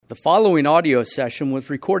The following audio session was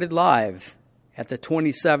recorded live at the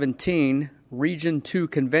 2017 Region 2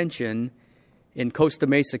 Convention in Costa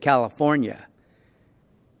Mesa, California.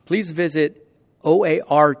 Please visit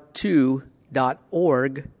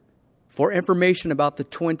oar2.org for information about the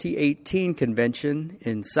 2018 convention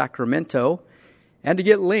in Sacramento and to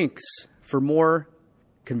get links for more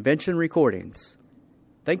convention recordings.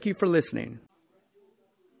 Thank you for listening.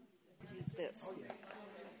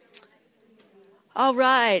 All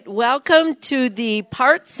right, welcome to the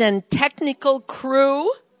Parts and Technical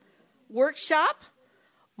Crew workshop.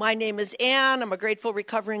 My name is Ann. I'm a grateful,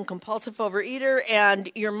 recovering, compulsive overeater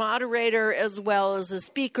and your moderator as well as a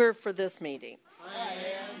speaker for this meeting. Hi,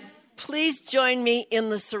 Ann. Please join me in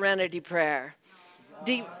the serenity prayer.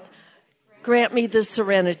 Grant me the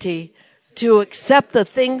serenity to accept the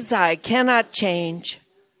things I cannot change,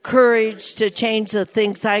 courage to change the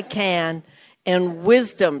things I can, and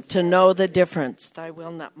wisdom to know the difference. Thy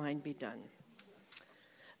will, not mine, be done.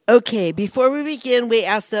 Okay, before we begin, we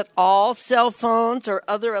ask that all cell phones or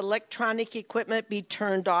other electronic equipment be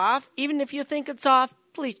turned off. Even if you think it's off,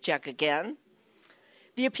 please check again.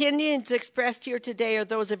 The opinions expressed here today are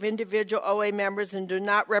those of individual OA members and do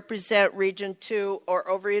not represent Region 2 or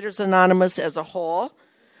Overeaters Anonymous as a whole.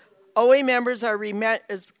 OA members are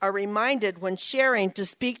reminded when sharing to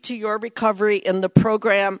speak to your recovery in the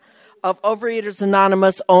program of Overeaters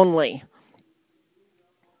Anonymous only.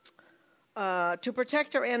 To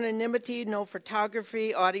protect our anonymity, no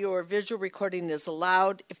photography, audio, or visual recording is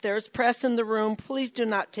allowed. If there is press in the room, please do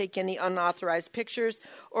not take any unauthorized pictures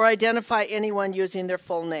or identify anyone using their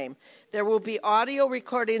full name. There will be audio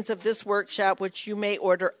recordings of this workshop, which you may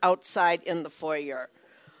order outside in the foyer.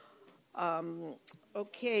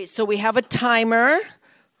 Okay, so we have a timer.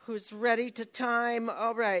 Who's ready to time?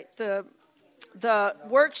 All right, the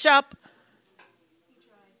workshop.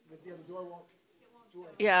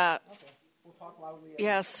 Yeah.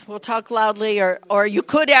 Yes, we'll talk loudly, or you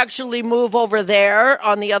could actually move over there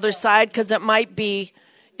on the other side because it might be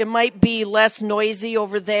less noisy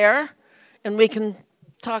over there, and we can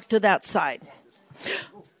talk to that side.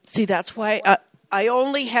 See, that's why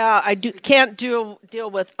can't deal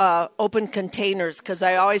with open containers because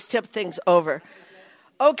I always tip things over.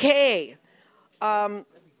 Okay.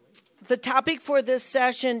 The topic for this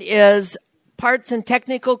session is Parts and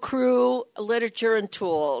Technical Crew, Literature and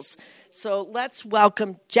Tools. So let's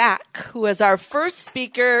welcome Jack, who is our first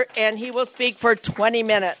speaker, and he will speak for 20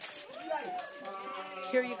 minutes.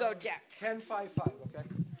 Here you go, Jack. 10-5-5, okay?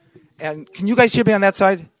 And can you guys hear me on that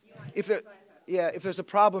side? If there's a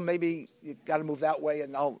problem, maybe you got to move that way,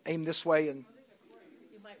 and I'll aim this way. And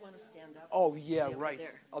you might want to stand up. Oh, yeah, right.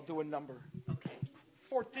 There. I'll do a number. Okay.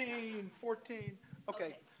 14.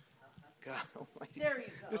 Okay. God, oh my, there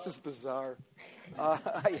you go. This is bizarre.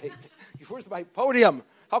 Where's my podium?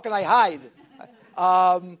 How can I hide?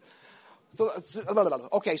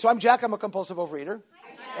 Okay, so I'm Jack. I'm a compulsive overeater.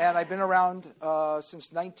 And I've been around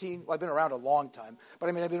since I've been around a long time. But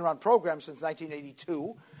I've been around programs since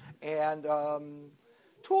 1982. And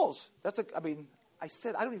tools. I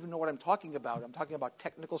said, I don't even know what I'm talking about. I'm talking about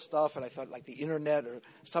technical stuff, and I thought like the internet or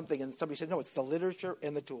something. And somebody said, no, it's the literature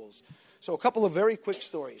and the tools. So a couple of very quick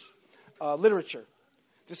stories. Literature.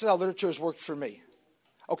 This is how literature has worked for me.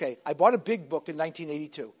 Okay, I bought a big book in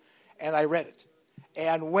 1982, and I read it.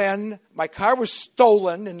 And when my car was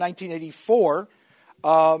stolen in 1984,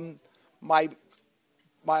 my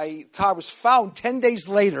car was found 10 days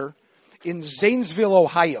later in Zanesville,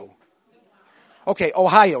 Ohio. Okay,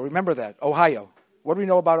 Ohio, remember that, Ohio. What do we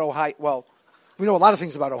know about Ohio? Well, we know a lot of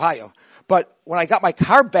things about Ohio. But when I got my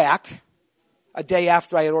car back, a day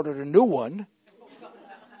after I had ordered a new one,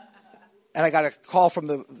 and I got a call from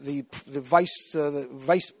the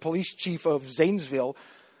vice police chief of Zanesville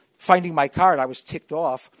finding my car, and I was ticked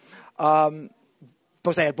off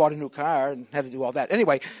because I had bought a new car and had to do all that.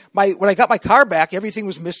 Anyway, when I got my car back, everything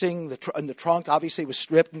was missing. In the trunk, obviously, was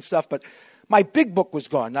stripped and stuff, but my big book was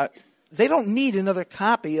gone. Now, they don't need another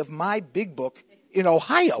copy of my big book in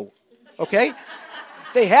Ohio, okay?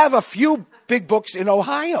 They have a few big books in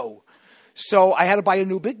Ohio. So I had to buy a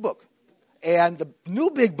new big book. And the new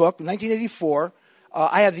big book, 1984,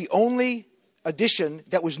 I had the only edition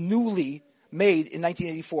that was newly made in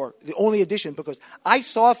 1984. The only edition, because I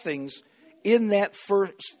saw things in that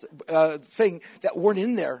first thing that weren't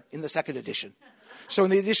in there in the second edition. So in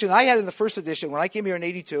the edition I had in the first edition, when I came here in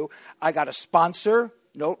 82, I got a sponsor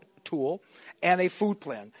note tool and a food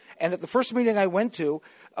plan. And at the first meeting I went to,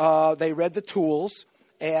 they read the tools,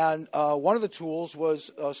 and one of the tools was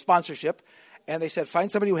sponsorship. And they said,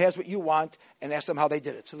 find somebody who has what you want and ask them how they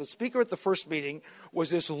did it. So the speaker at the first meeting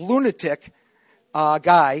was this lunatic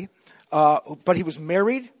guy, but he was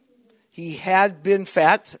married He had been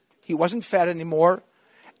fat. He wasn't fat anymore,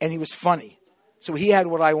 and he was funny. So he had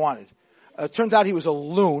what I wanted. Turns out he was a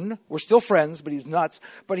loon. We're still friends, but he was nuts.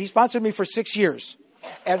 But he sponsored me for 6 years.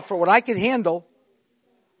 And for what I could handle,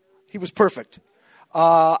 he was perfect.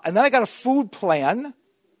 And then I got a food plan,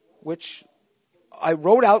 which I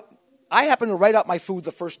wrote out. I happened to write out my food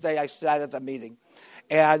the first day I sat at the meeting.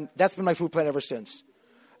 And that's been my food plan ever since.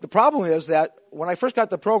 The problem is that when I first got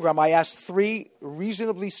the program, I asked 3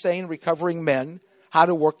 reasonably sane, recovering men how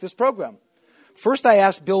to work this program. First, I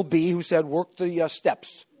asked Bill B., who said, work the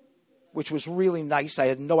steps, which was really nice. I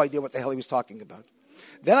had no idea what the hell he was talking about.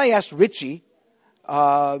 Then I asked Richie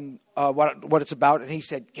what it's about, and he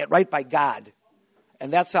said, get right by God.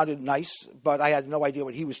 And that sounded nice, but I had no idea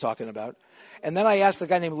what he was talking about. And then I asked a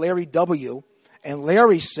guy named Larry W., and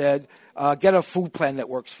Larry said, get a food plan that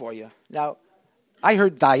works for you. Now, I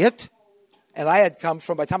heard diet, and I had come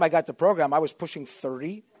from, by the time I got the program, I was pushing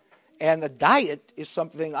 30, and a diet is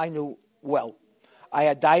something I knew well. I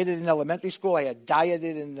had dieted in elementary school. I had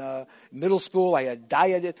dieted in middle school. I had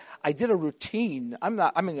dieted. I did a routine. I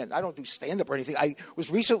don't do stand-up or anything. I was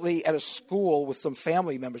recently at a school with some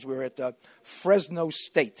family members. We were at Fresno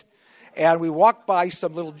State. And we walked by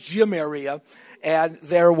some little gym area, and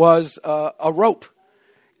there was a rope.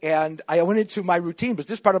 And I went into my routine, because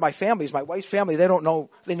this part of my family is my wife's family. They know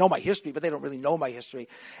my history, but they don't really know my history.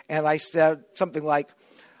 And I said something like,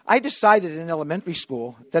 I decided in elementary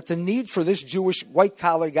school that the need for this Jewish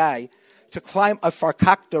white-collar guy to climb a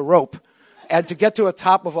farkakta rope and to get to the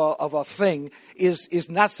top of a thing is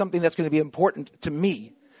not something that's going to be important to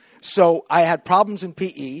me. So I had problems in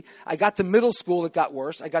PE. I got to middle school, it got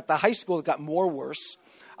worse. I got to high school, it got more worse.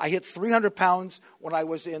 I hit 300 pounds when I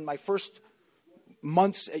was in my first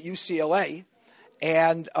months at UCLA,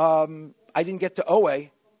 and I didn't get to OA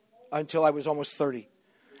until I was almost 30.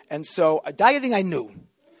 And so dieting I knew.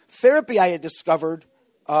 Therapy I had discovered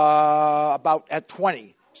about at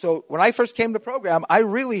 20. So when I first came to the program, I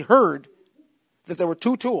really heard that there were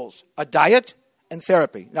 2 tools, a diet and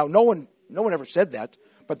therapy. Now, no one ever said that,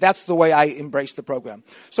 but that's the way I embraced the program.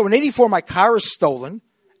 So in 84, my car is stolen,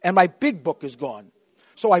 and my big book is gone.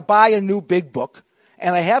 So I buy a new big book,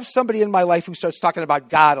 and I have somebody in my life who starts talking about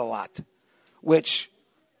God a lot, which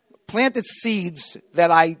planted seeds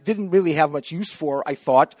that I didn't really have much use for, I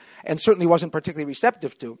thought, and certainly wasn't particularly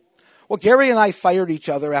receptive to. Well, Gary and I fired each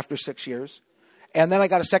other after 6 years, and then I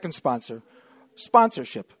got a second sponsor.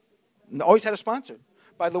 Sponsorship. Always had a sponsor.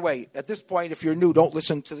 By the way, at this point, if you're new, don't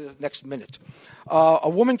listen to the next minute. A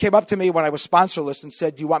woman came up to me when I was sponsorless and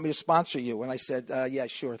said, do you want me to sponsor you? And I said, yeah,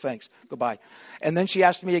 sure, thanks, goodbye. And then she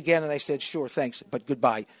asked me again, and I said, sure, thanks, but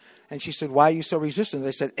goodbye. And she said, why are you so resistant? And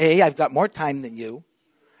I said, A, I've got more time than you.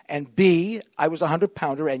 And B, I was a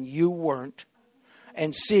 100-pounder and you weren't.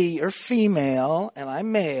 And C, you're female and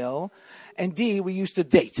I'm male. And D, we used to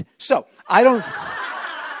date. So I don't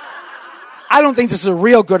think this is a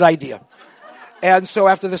real good idea. And so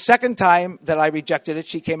after the second time that I rejected it,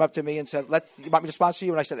 she came up to me and said, you want me to sponsor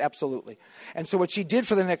you? And I said, absolutely. And so what she did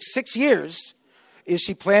for the next 6 years is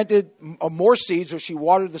she planted more seeds, or she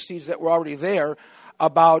watered the seeds that were already there,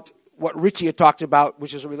 about what Richie had talked about,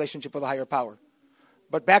 which is a relationship with a higher power.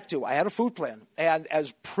 But back to, I had a food plan. And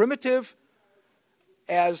as primitive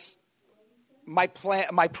as my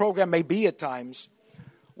program may be at times,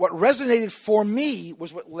 what resonated for me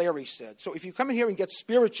was what Larry said. So if you come in here and get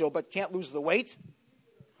spiritual but can't lose the weight,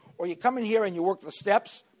 or you come in here and you work the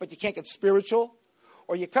steps but you can't get spiritual,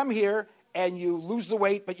 or you come here and you lose the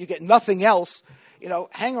weight but you get nothing else,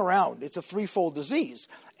 hang around. It's a threefold disease.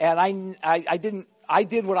 And I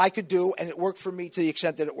did what I could do, and it worked for me to the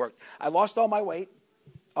extent that it worked. I lost all my weight.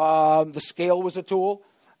 The scale was a tool.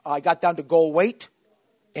 I got down to goal weight,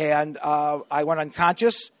 and I went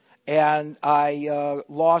unconscious, and I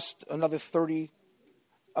lost another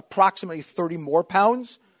approximately 30 more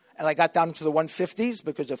pounds, and I got down into the 150s,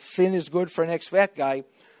 because if thin is good for an ex-fat guy,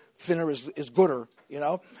 thinner is gooder,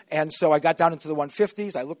 And so I got down into the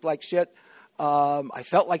 150s. I looked like shit. I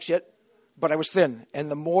felt like shit, but I was thin.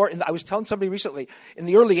 And I was telling somebody recently, in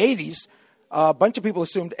the early 80s, a bunch of people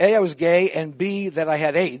assumed, A, I was gay, and B, that I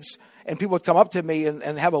had AIDS. And people would come up to me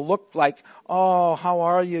and have a look like, oh, how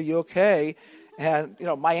are you? You okay? And,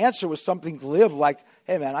 my answer was something glib like,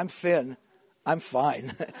 hey, man, I'm thin. I'm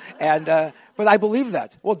fine. But I believe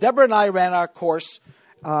that. Well, Deborah and I ran our course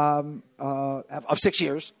of 6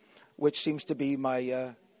 years, which seems to be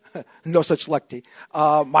my no such lucky,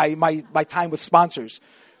 my time with sponsors.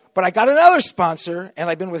 But I got another sponsor, and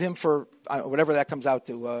I've been with him for whatever that comes out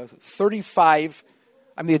to, 35.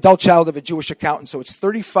 I'm the adult child of a Jewish accountant, so it's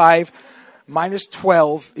 35 minus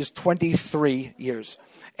 12 is 23 years.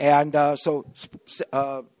 And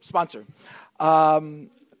sponsor.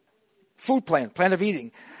 Food plan of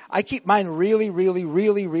eating. I keep mine really, really,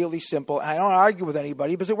 really, really simple, and I don't argue with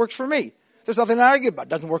anybody because it works for me. There's nothing to argue about. It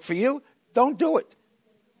doesn't work for you? Don't do it.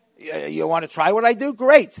 You want to try what I do?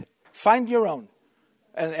 Great. Find your own.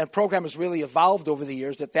 And program has really evolved over the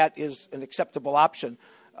years that is an acceptable option.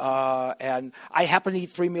 And I happen to eat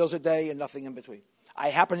 3 meals a day and nothing in between. I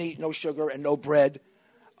happen to eat no sugar and no bread.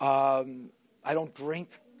 I don't drink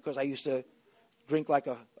because I used to drink like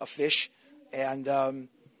a fish. And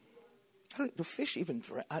do fish even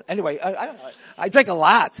drink? Anyway, I drink a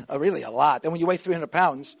lot, really a lot. And when you weigh 300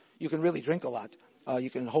 pounds, you can really drink a lot. You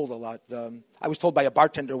can hold a lot. I was told by a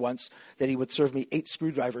bartender once that he would serve me 8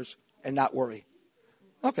 screwdrivers and not worry.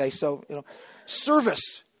 Okay, so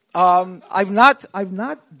service. I've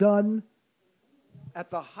not done at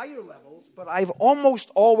the higher levels, but I've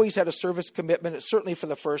almost always had a service commitment. Certainly for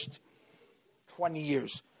the first 20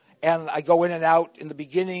 years, and I go in and out. In the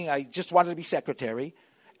beginning, I just wanted to be secretary,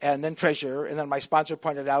 and then treasurer, and then my sponsor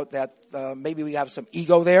pointed out that maybe we have some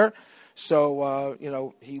ego there. So,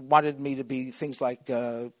 he wanted me to be things like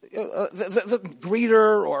the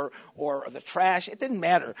greeter or the trash. It didn't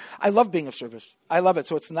matter. I love being of service. I love it.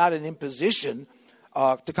 So it's not an imposition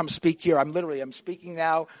to come speak here. I'm speaking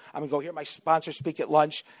now. I'm going to go hear my sponsor speak at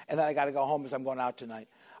lunch, and then I got to go home because I'm going out tonight.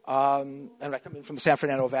 And I come in from the San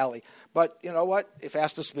Fernando Valley. But you know what? If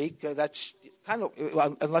asked to speak, that's kind of,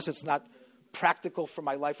 unless it's not practical for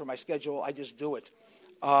my life or my schedule, I just do it.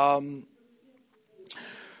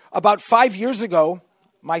 About 5 years ago,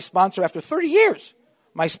 my sponsor, after 30 years,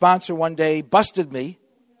 my sponsor one day busted me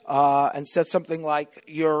and said something like,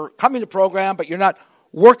 "You're coming to program, but you're not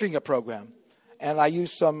working a program." And I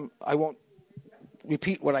won't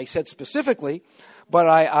repeat what I said specifically, but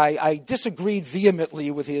I disagreed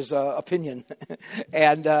vehemently with his opinion.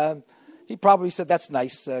 And he probably said, "That's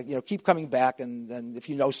nice, keep coming back, and if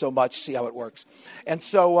you know so much, see how it works." And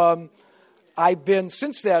so I've been,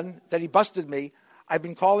 since then that he busted me, I've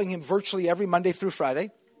been calling him virtually every Monday through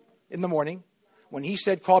Friday in the morning. When he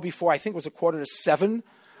said call before, I think it was 6:45.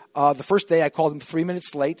 The first day I called him 3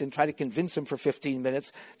 minutes late and tried to convince him for 15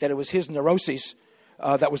 minutes that it was his neuroses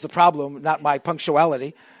that was the problem, not my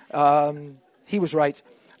punctuality. He was right.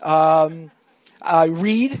 I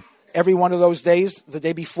read every one of those days, the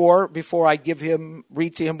day before I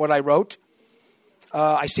read to him what I wrote.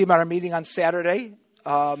 I see him at our meeting on Saturday,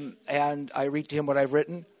 and I read to him what I've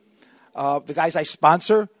written. The guys I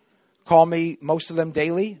sponsor call me, most of them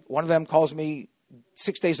daily. One of them calls me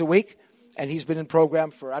 6 days a week, and he's been in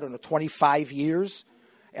program for, 25 years,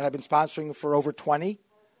 and I've been sponsoring for over 20.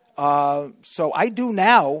 So I do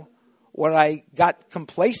now what I got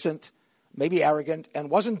complacent, maybe arrogant, and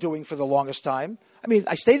wasn't doing for the longest time. I mean,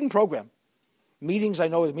 I stayed in program. Meetings, I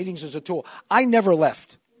know meetings is a tool. I never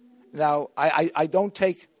left. Now, I don't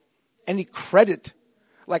take any credit.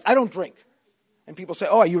 Like, I don't drink. And people say,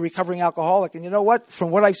 "Oh, are you a recovering alcoholic?" And you know what? From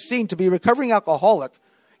what I've seen, to be a recovering alcoholic,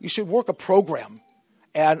 you should work a program.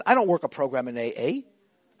 And I don't work a program in AA.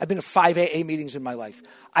 I've been to 5 AA meetings in my life.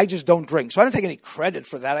 I just don't drink. So I don't take any credit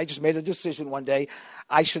for that. I just made a decision one day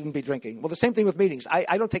I shouldn't be drinking. Well, the same thing with meetings.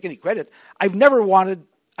 I don't take any credit. I've never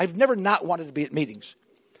not wanted to be at meetings.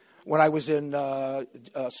 When I was in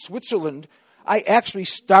Switzerland, I actually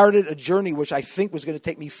started a journey which I think was going to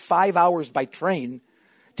take me 5 hours by train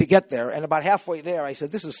to get there. And about halfway there, I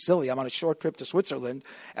said, "This is silly. I'm on a short trip to Switzerland,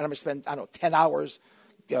 and I'm going to spend, 10 hours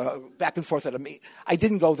back and forth at a meeting." I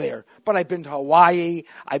didn't go there. But I've been to Hawaii.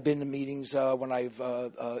 I've been to meetings when I've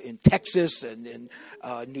in Texas and in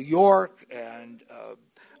New York and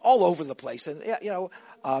all over the place. And,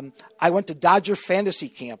 I went to Dodger Fantasy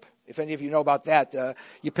Camp. If any of you know about that,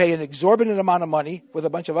 you pay an exorbitant amount of money with a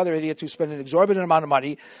bunch of other idiots who spend an exorbitant amount of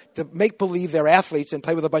money to make believe they're athletes and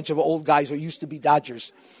play with a bunch of old guys who used to be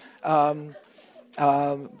Dodgers. The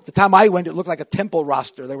time I went, it looked like a temple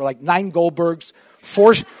roster. There were like 9 Goldbergs,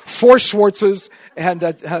 four Schwartzes, and 2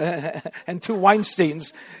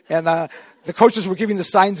 Weinsteins. And the coaches were giving the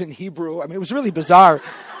signs in Hebrew. I mean, it was really bizarre.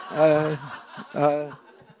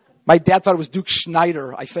 My dad thought it was Duke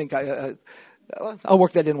Schneider, I think. I'll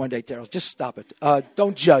work that in one day, Terrell. Just stop it.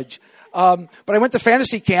 Don't judge. But I went to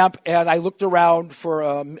fantasy camp, and I looked around for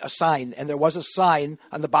a sign, and there was a sign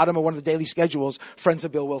on the bottom of one of the daily schedules, Friends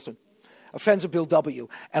of Bill Wilson, Friends of Bill W.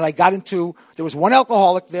 And I got there was one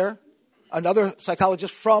alcoholic there, another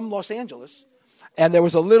psychologist from Los Angeles, and there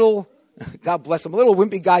was a little, God bless him, a little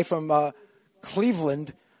wimpy guy from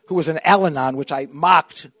Cleveland who was an Al-Anon, which I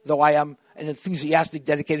mocked, though I am an enthusiastic,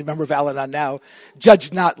 dedicated member of Al-Anon now.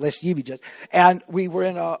 Judge not, lest ye be judged. And we were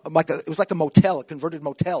in it was like a motel, a converted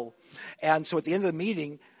motel. And so at the end of the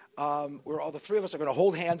meeting, the three of us are going to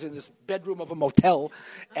hold hands in this bedroom of a motel.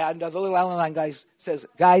 And the little Al-Anon guy says,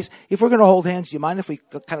 guys, if we're going to hold hands, do you mind if we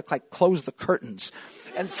kind of like close the curtains?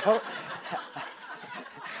 And so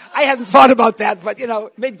I hadn't thought about that, but,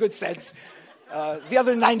 it made good sense. The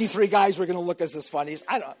other 93 guys were going to look as the funniest.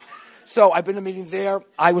 I don't know. So I've been to a meeting there.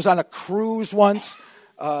 I was on a cruise once.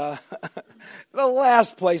 The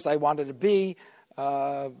last place I wanted to be.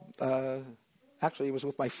 Actually, it was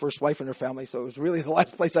with my first wife and her family, so it was really the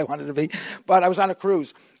last place I wanted to be. But I was on a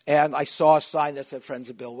cruise, and I saw a sign that said Friends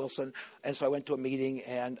of Bill Wilson. And so I went to a meeting,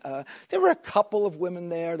 and there were a couple of women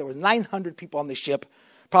there. There were 900 people on the ship,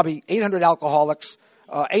 probably 800 alcoholics,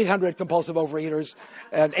 800 compulsive overeaters,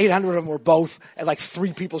 and 800 of them were both, and like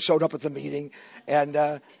 3 people showed up at the meeting. And,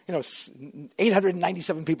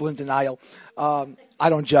 897 people in denial. I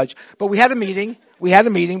don't judge. But we had a meeting. We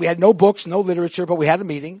had no books, no literature, but we had a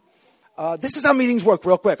meeting. This is how meetings work,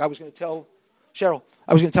 real quick. I was going to tell Cheryl,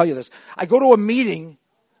 you this. I go to a meeting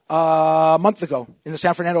a month ago in the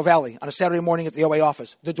San Fernando Valley on a Saturday morning at the OA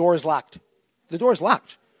office. The door is locked.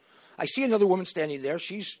 I see another woman standing there.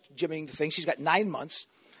 She's jimmying the thing. She's got 9 months.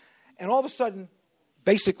 And all of a sudden,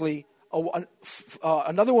 basically,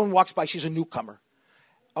 another woman walks by. She's a newcomer.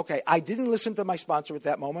 Okay, I didn't listen to my sponsor at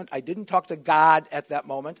that moment. I didn't talk to God at that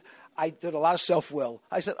moment. I did a lot of self-will.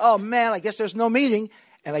 I said, oh, man, I guess there's no meeting.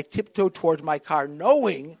 And I tiptoed towards my car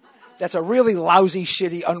knowing that's a really lousy,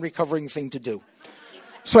 shitty, unrecovering thing to do.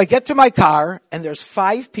 So I get to my car, and there's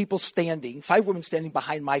 5 women standing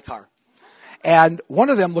behind my car. And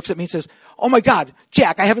one of them looks at me and says, oh, my God,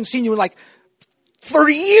 Jack, I haven't seen you in like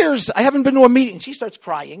 30 years. I haven't been to a meeting. She starts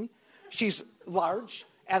crying. She's large,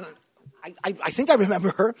 and I think I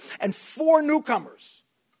remember her, and 4 newcomers.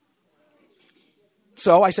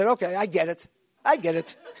 So I said, okay, I get it.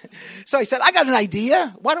 So I said, I got an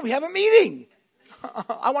idea. Why don't we have a meeting?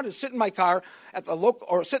 I wanted to sit in my car at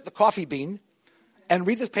sit in the Coffee Bean and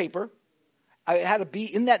read this paper. I had to be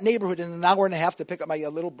in that neighborhood in an hour and a half to pick up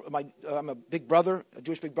I'm a big brother, a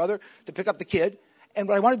Jewish big brother, to pick up the kid. And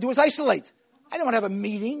what I want to do is isolate. I don't want to have a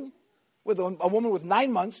meeting with a woman with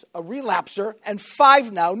 9 months, a relapser, and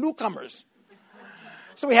 5 now newcomers.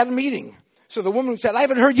 So we had a meeting. So the woman said, I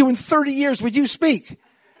haven't heard you in 30 years. Would you speak?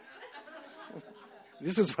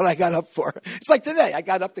 This is what I got up for. It's like today. I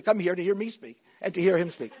got up to come here to hear me speak and to hear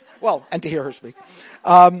him speak. Well, and to hear her speak.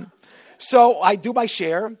 So I do my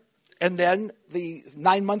share, and then the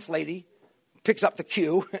 9-month lady picks up the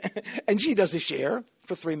cue, and she does a share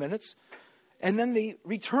for 3 minutes. And then the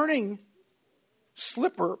returning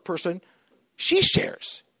slipper person, she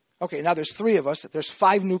shares. Okay, now there's 3 of us. There's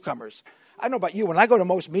 5 newcomers. I don't know about you. When I go to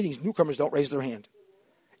most meetings, newcomers don't raise their hand.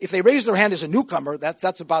 If they raise their hand as a newcomer,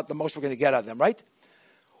 that's about the most we're going to get out of them, right?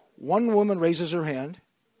 One woman raises her hand,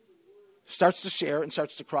 starts to share, and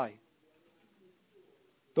starts to cry.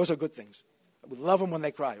 Those are good things. We love them when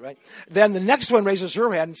they cry, right? Then the next one raises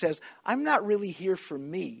her hand and says, I'm not really here for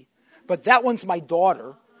me, but that one's my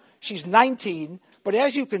daughter. She's 19, but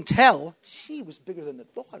as you can tell, she was bigger than the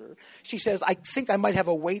daughter. She says, I think I might have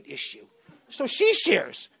a weight issue. So she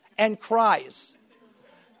shares and cries.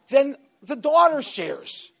 Then the daughter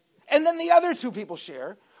shares. And then the other 2 people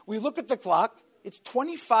share. We look at the clock. It's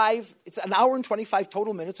an hour and 25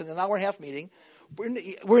 total minutes and an hour and a half meeting.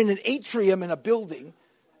 We're in an atrium in a building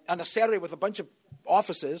on a Saturday with a bunch of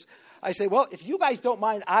offices. I say, well, if you guys don't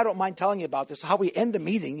mind, I don't mind telling you about this. How we end a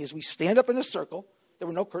meeting is we stand up in a circle. There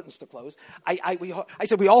were no curtains to close. I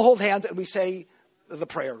said we all hold hands and we say the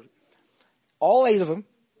prayer. All 8 of them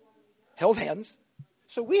held hands.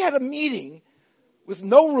 So we had a meeting with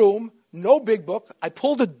no room, no big book. I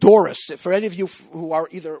pulled a Doris. For any of you who are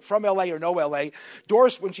either from L.A. or know L.A.,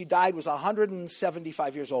 Doris, when she died, was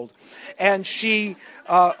 175 years old. And she,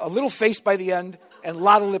 a little face by the end and a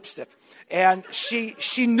lot of lipstick. And she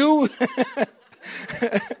knew,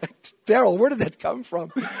 Daryl, where did that come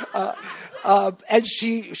from? And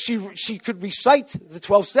she could recite the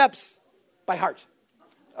 12 steps by heart.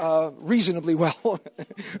 Reasonably well.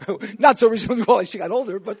 Not so reasonably well as she got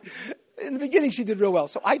older, but in the beginning she did real well.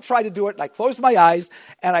 So I tried to do it, and I closed my eyes,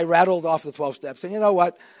 and I rattled off the 12 steps. And you know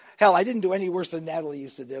what? Hell, I didn't do any worse than Natalie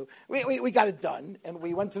used to do. We got it done, and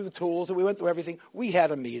we went through the tools, and we went through everything. We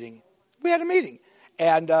had a meeting.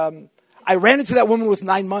 And I ran into that woman with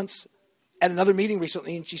 9 months at another meeting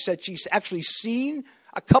recently, and she said she's actually seen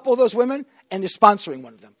a couple of those women and is sponsoring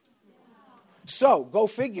one of them. So, go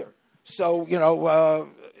figure. So,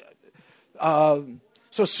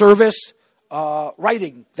 so service,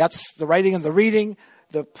 writing. That's the writing and the reading,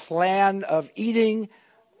 the plan of eating.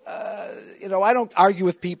 I don't argue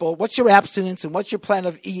with people. What's your abstinence and what's your plan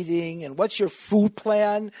of eating and what's your food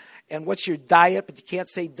plan? and what's your diet, but you can't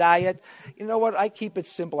say diet. You know what? I keep it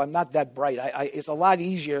simple. I'm not that bright. It's a lot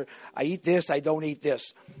easier. I eat this. I don't eat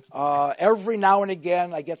this. Every now and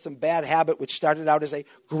again, I get some bad habit, which started out as a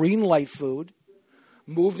green light food,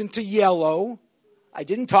 moved into yellow. I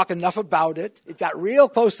didn't talk enough about it. It got real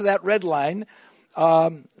close to that red line.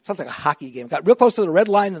 It sounds like a hockey game. It got real close to the red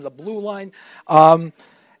line and the blue line.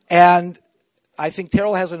 And I think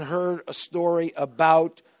Terrell hasn't heard a story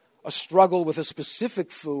about a struggle with a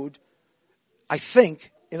specific food, I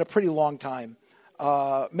think, in a pretty long time.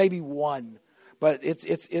 Maybe one. But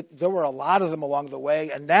there were a lot of them along the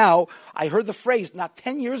way. And now I heard the phrase, not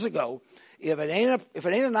 10 years ago, if it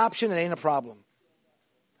ain't an option, it ain't a problem.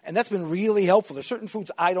 And that's been really helpful. There's certain foods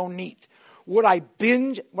I don't eat. Would I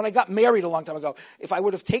binge? When I got married a long time ago, if I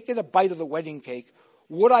would have taken a bite of the wedding cake,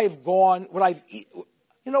 would I have gone,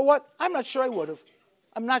 you know what? I'm not sure I would have.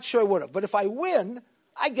 I'm not sure I would have. But if I win,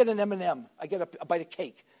 I get an M&M. I get a bite of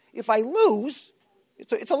cake. If I lose,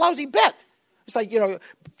 it's a lousy bet. It's like,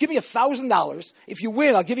 give me $1,000. If you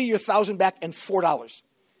win, I'll give you your $1,000 back and $4.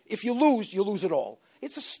 If you lose, you lose it all.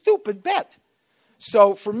 It's a stupid bet.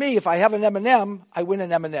 So for me, if I have an M&M, I win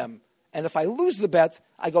an M&M. And if I lose the bet,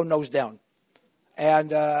 I go nose down.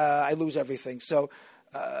 And I lose everything. So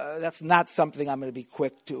that's not something I'm going to be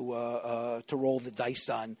quick to roll the dice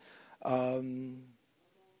on.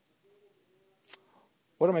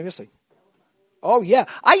 What am I missing? Oh, yeah.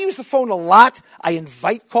 I use the phone a lot. I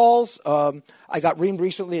invite calls. I got reamed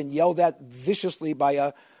recently and yelled at viciously by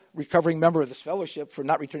a recovering member of this fellowship for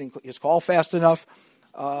not returning his call fast enough.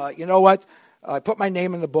 You know what? I put my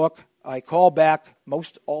name in the book. I call back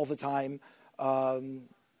most all the time.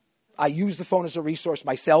 I use the phone as a resource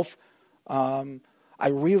myself. I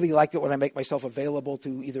really like it when I make myself available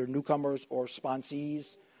to either newcomers or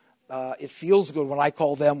sponsees. It feels good when I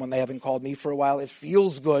call them when they haven't called me for a while. It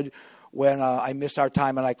feels good when I miss our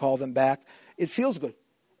time and I call them back. It feels good.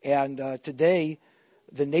 And today,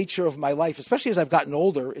 the nature of my life, especially as I've gotten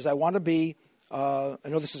older, is I want to be, I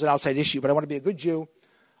know this is an outside issue, but I want to be a good Jew.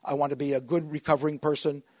 I want to be a good recovering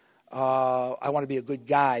person. I want to be a good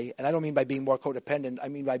guy. And I don't mean by being more codependent. I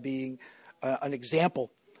mean by being an example.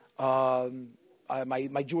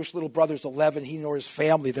 My Jewish little brother's 11. He nor his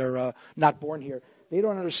family, they're not born here. They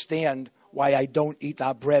don't understand why I don't eat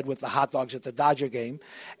that bread with the hot dogs at the Dodger game.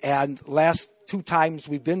 And last 2 times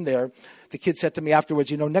we've been there, the kid said to me afterwards,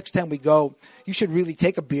 next time we go, you should really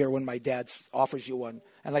take a beer when my dad offers you one.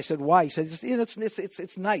 And I said, why? He said,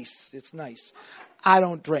 it's nice. It's nice. I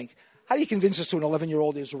don't drink. How do you convince this to an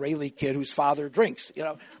 11-year-old Israeli kid whose father drinks?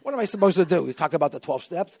 What am I supposed to do? We talk about the 12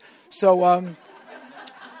 steps. So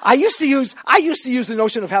I used to use the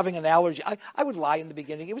notion of having an allergy. I would lie in the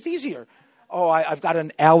beginning. It was easier. Oh, I've got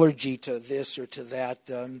an allergy to this or to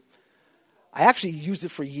that. I actually used it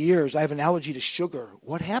for years. I have an allergy to sugar.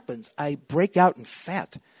 What happens? I break out in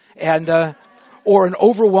fat, and or an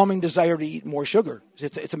overwhelming desire to eat more sugar.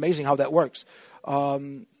 It's amazing how that works.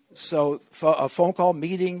 So a phone call,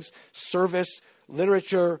 meetings, service,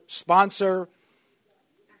 literature, sponsor,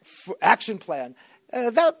 action plan.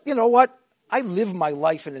 You know what? I live my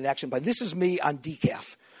life in an action plan. This is me on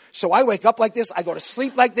decaf. So I wake up like this. I go to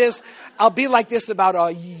sleep like this. I'll be like this about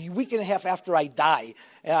a week and a half after I die.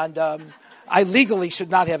 And I legally should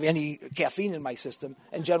not have any caffeine in my system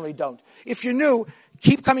and generally don't. If you're new,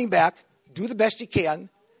 keep coming back. Do the best you can.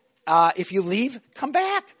 If you leave, come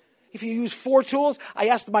back. If you use 4 tools, I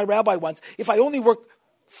asked my rabbi once, if I only work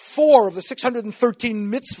 4 of the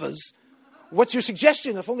 613 mitzvahs, what's your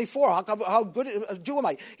suggestion? If only 4, how good a Jew am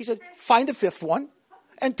I? He said, find a 5th one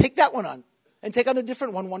and take that one on. And take on a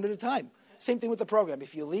different one at a time. Same thing with the program.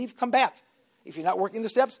 If you leave, come back. If you're not working the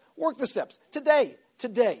steps, work the steps. Today.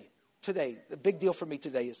 The big deal for me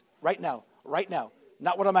today is right now.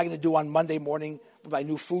 Not what am I going to do on Monday morning with my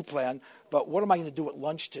new food plan, but what am I going to do at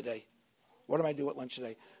lunch today?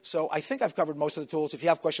 So I think I've covered most of the tools. If you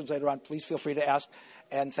have questions later on, please feel free to ask.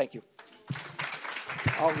 And thank you.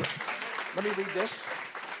 Let me read this.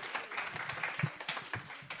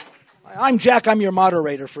 I'm Jack. I'm your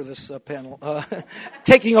moderator for this panel,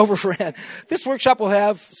 taking over for Ann. This workshop will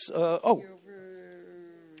have,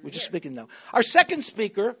 we're just speaking now. Our second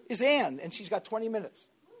speaker is Ann, and she's got 20 minutes.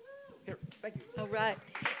 Here, thank you. All right.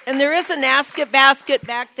 And there is an Ask It basket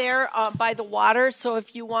back there by the water, so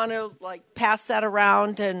if you want to pass that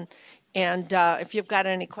around and if you've got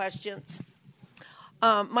any questions.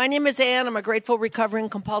 My name is Ann. I'm a grateful, recovering,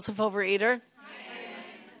 compulsive overeater.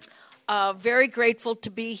 Very grateful to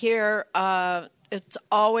be here. It's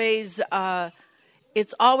always a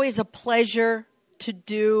pleasure to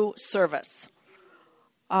do service.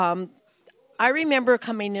 I remember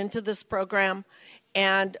coming into this program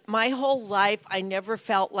And my whole life, I never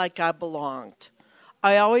felt like I belonged.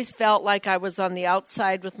 I always felt like I was on the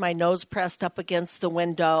outside with my nose pressed up against the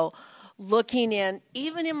window, looking in.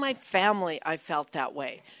 Even in my family, I felt that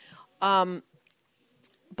way. But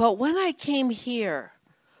when I came here,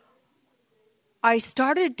 I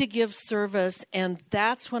started to give service, and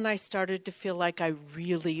that's when I started to feel like I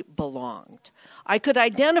really belonged. I could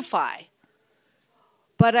identify,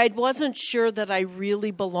 but I wasn't sure that I really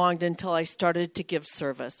belonged until I started to give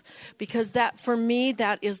service. Because that, for me,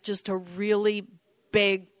 that is just a really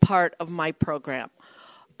big part of my program.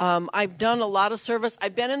 I've done a lot of service.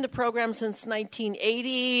 I've been in the program since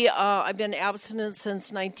 1980. I've been abstinent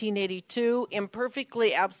since 1982,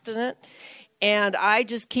 imperfectly abstinent. And I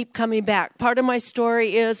just keep coming back. Part of my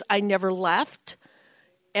story is I never left,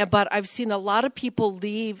 but I've seen a lot of people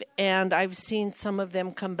leave, and I've seen some of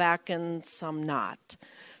them come back and some not.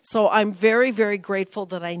 So I'm very, very grateful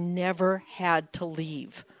that I never had to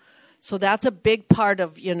leave. So that's a big part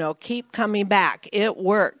of, keep coming back. It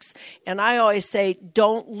works. And I always say,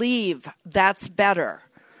 don't leave. That's better.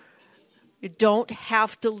 You don't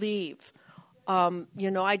have to leave.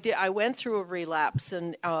 I went through a relapse,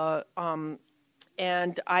 and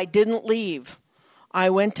I didn't leave. I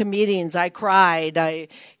went to meetings. I cried.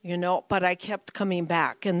 But I kept coming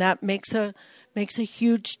back, and that makes a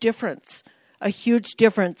huge difference. A huge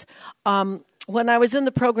difference. When I was in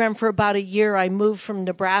the program for about a year, I moved from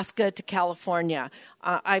Nebraska to California.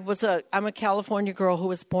 I'm a California girl who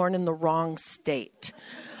was born in the wrong state.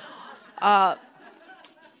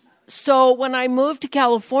 So when I moved to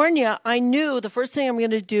California, I knew the first thing I'm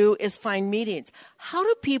going to do is find meetings. How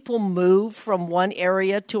do people move from one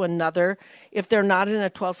area to another if they're not in a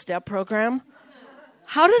 12-step program?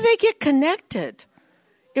 How do they get connected?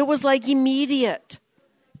 It was like immediate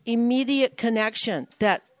connection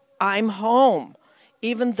that I'm home.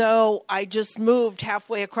 Even though I just moved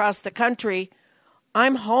halfway across the country,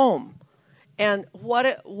 I'm home. And what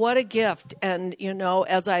a gift. And,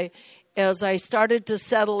 as I started to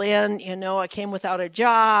settle in, I came without a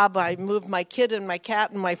job. I moved my kid and my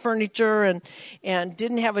cat and my furniture and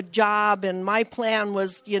didn't have a job. And my plan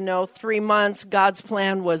was, 3 months. God's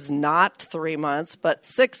plan was not 3 months, but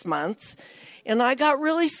 6 months. And I got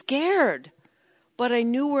really scared. But I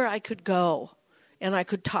knew where I could go. And I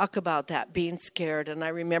could talk about that, being scared. And I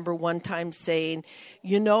remember one time saying,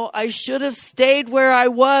 I should have stayed where I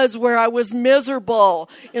was miserable,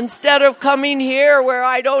 instead of coming here where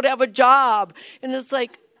I don't have a job. And it's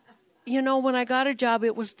like, when I got a job,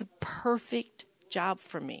 it was the perfect job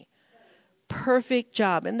for me. Perfect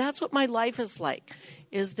job. And that's what my life is like,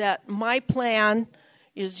 is that my plan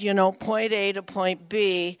is, point A to point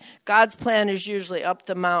B. God's plan is usually up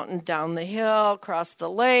the mountain, down the hill, across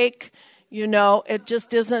the lake. It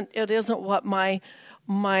just isn't what my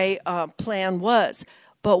plan was.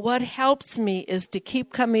 But what helps me is to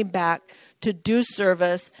keep coming back, to do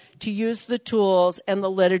service, to use the tools and the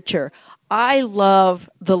literature. I love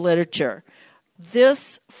the literature.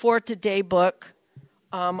 This For Today book,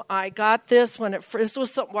 I got this this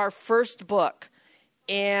was our first book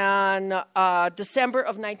in December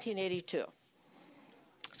of 1982.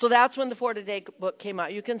 So that's when the For Today book came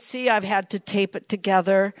out. You can see I've had to tape it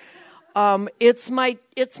together. It's my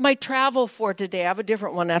travel for today. I have a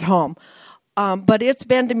different one at home. But it's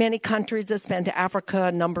been to many countries. It's been to Africa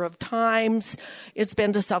a number of times. It's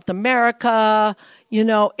been to South America.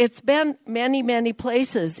 It's been many, many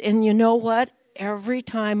places. And you know what? Every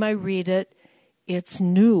time I read it, it's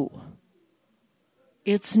new.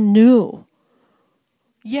 It's new.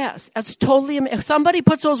 Yes, that's totally amazing. If somebody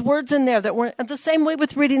puts those words in there that were the same way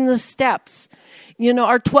with reading the steps.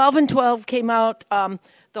 Our 12 and 12 came out.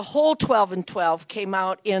 The whole 12 and 12 came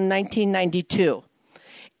out in 1992.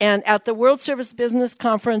 And at the World Service Business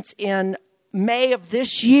Conference in May of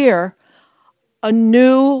this year, a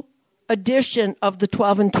new edition of the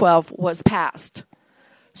 12 and 12 was passed.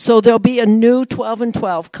 So there'll be a new 12 and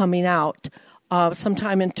 12 coming out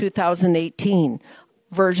sometime in 2018,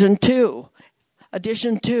 version 2,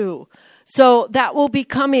 edition 2. So that will be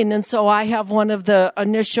coming, and so I have one of the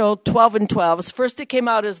initial 12 and 12s. First it came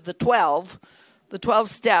out as the 12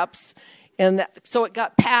 steps, and so it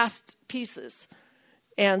got past pieces.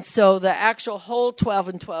 And so the actual whole 12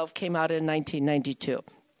 and 12 came out in 1992.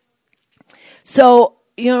 So,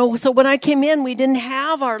 so when I came in, we didn't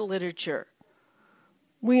have our literature.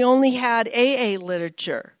 We only had AA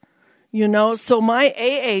literature, So my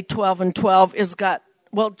AA 12 and 12 is got,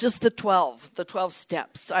 just the 12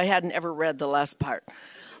 steps. I hadn't ever read the last part.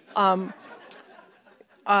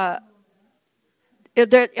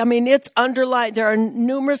 It's underlined. There are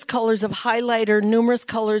numerous colors of highlighter, numerous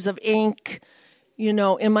colors of ink.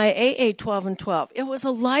 in my AA 12 and 12. It was a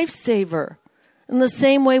lifesaver. In the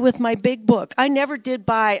same way with my big book. I never did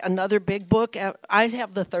buy another big book. I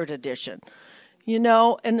have the 3rd edition,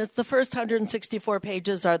 and it's the first 164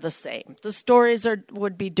 pages are the same. The stories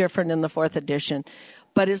would be different in the 4th edition,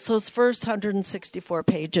 but it's those first 164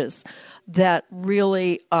 pages that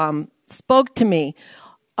really spoke to me.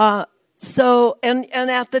 So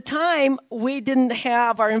at the time, we didn't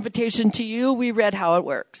have our invitation to you. We read How It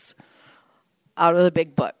Works out of the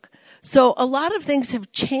big book. So a lot of things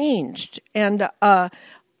have changed, and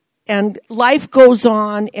life goes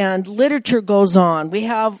on, and literature goes on. We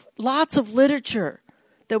have lots of literature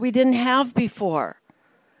that we didn't have before.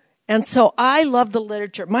 And so I love the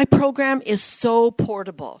literature. My program is so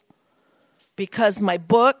portable because my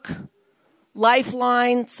book,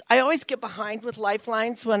 Lifelines, I always get behind with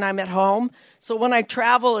Lifelines when I'm at home. So when I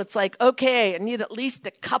travel, it's like, okay, I need at least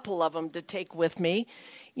a couple of them to take with me.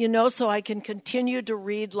 So I can continue to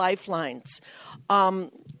read Lifelines.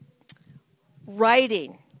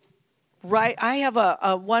 Writing. I have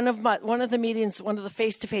one of the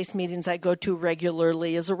face-to-face meetings I go to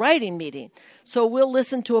regularly is a writing meeting. So we'll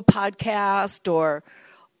listen to a podcast or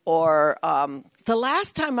the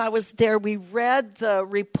last time I was there, we read the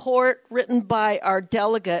report written by our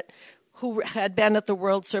delegate who had been at the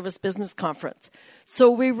World Service Business Conference.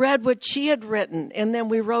 So we read what she had written, and then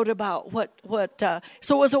we wrote about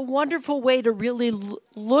so it was a wonderful way to really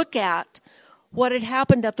look at what had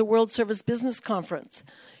happened at the World Service Business Conference,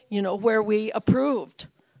 where we approved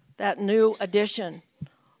that new edition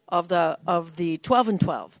of the 12 and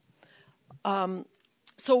 12.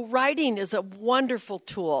 So writing is a wonderful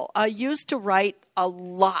tool. I used to write a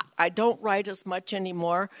lot. I don't write as much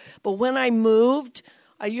anymore, but when I moved,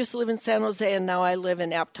 I used to live in San Jose, and now I live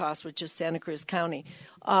in Aptos, which is Santa Cruz County.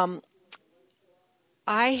 I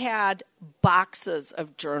had boxes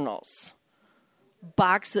of journals.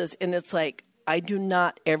 Boxes, and it's like, I do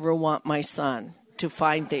not ever want my son to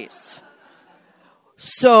find these.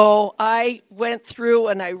 So I went through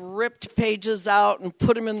and I ripped pages out and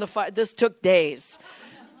put them in the fire. This took days.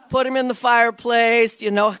 Put them in the fireplace,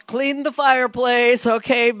 cleaned the fireplace,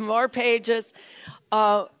 okay, more pages.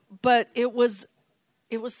 But it was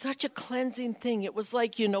such a cleansing thing. It was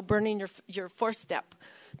like, burning your 4th step,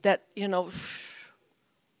 that,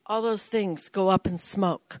 all those things go up in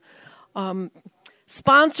smoke.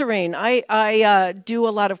 Sponsoring, I do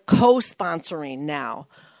a lot of co-sponsoring now.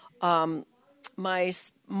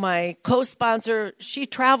 My co-sponsor, she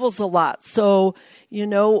travels a lot, so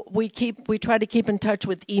we try to keep in touch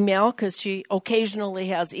with email because she occasionally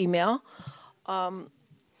has email.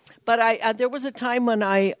 But there was a time when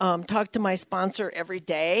I talked to my sponsor every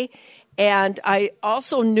day, and I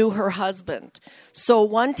also knew her husband. So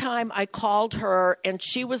one time I called her, and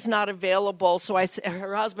she was not available, so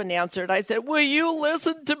her husband answered. I said, "Will you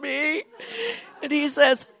listen to me?" And he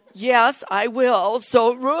says, "Yes, I will."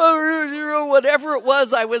 So whatever it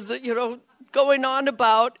was I was, going on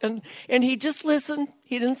about, and he just listened.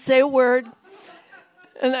 He didn't say a word.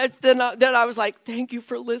 And then I was like, "Thank you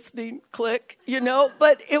for listening," click,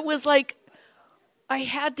 But it was like I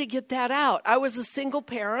had to get that out. I was a single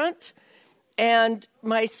parent, and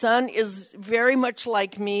my son is very much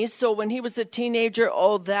like me. So when he was a teenager,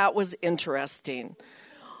 that was interesting.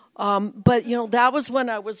 But, that was when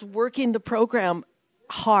I was working the program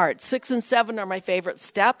hard. 6 and 7 are my favorite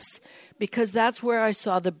steps because that's where I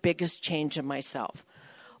saw the biggest change in myself,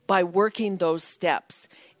 by working those steps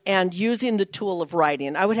and using the tool of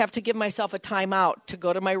writing. I would have to give myself a timeout to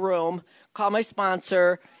go to my room, call my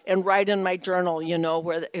sponsor, and write in my journal,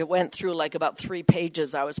 where it went through like about 3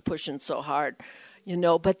 pages. I was pushing so hard,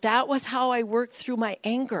 But that was how I worked through my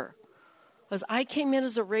anger, because I came in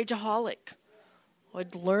as a rageaholic.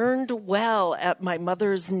 I'd learned well at my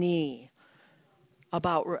mother's knee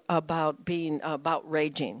about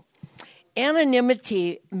raging.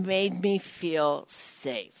 Anonymity made me feel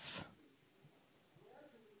safe.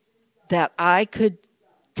 That I could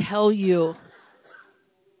tell you,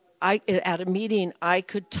 at a meeting, I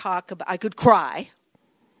could cry.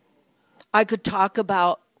 I could talk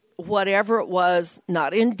about whatever it was,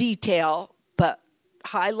 not in detail, but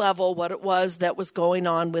high level, what it was that was going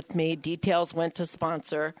on with me. Details went to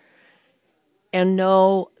sponsor, and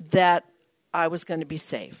know that I was going to be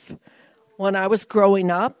safe. When I was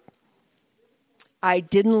growing up, I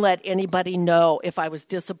didn't let anybody know if I was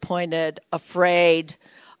disappointed, afraid,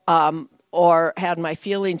 or had my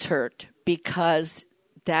feelings hurt, because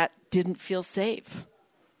that didn't feel safe.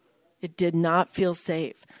 It did not feel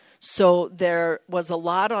safe. So there was a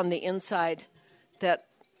lot on the inside that...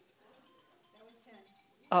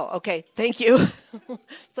 Oh, okay, thank you.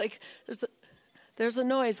 It's like, There's a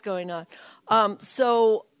noise going on.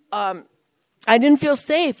 I didn't feel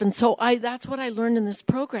safe, and so that's what I learned in this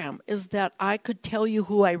program, is that I could tell you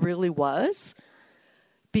who I really was,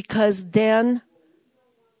 because then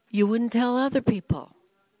you wouldn't tell other people.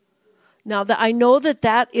 Now, I know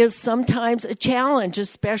that is sometimes a challenge,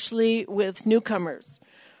 especially with newcomers,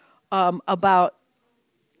 about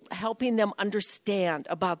helping them understand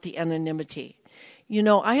about the anonymity. You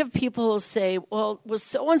know, I have people who say, well, was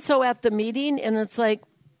so-and-so at the meeting? And it's like,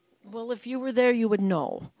 well, if you were there, you would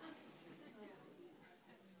know.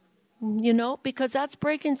 You know, because that's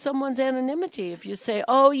breaking someone's anonymity. If you say,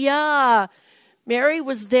 oh, yeah, Mary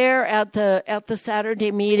was there at the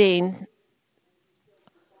Saturday meeting.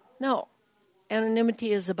 No,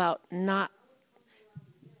 anonymity is about not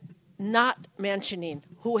mentioning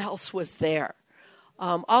who else was there.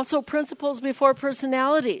 Also, principles before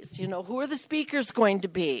personalities. You know, who are the speakers going to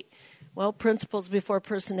be? Well, principles before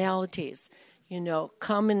personalities. You know,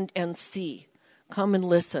 come and see. Come and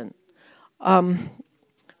listen.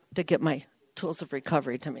 To get my tools of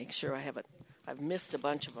recovery to make sure I've missed a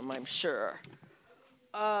bunch of them, I'm sure.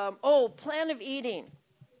 Plan of eating.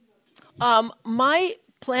 My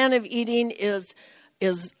plan of eating is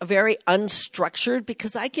very unstructured,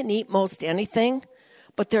 because I can eat most anything,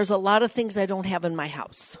 but there's a lot of things I don't have in my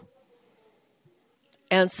house.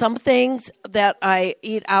 And some things that I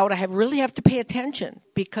eat out, I really have to pay attention,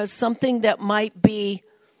 because something that might be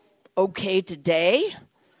okay today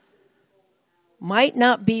might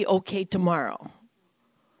not be okay tomorrow,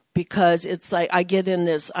 because it's like I get in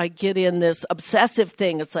this obsessive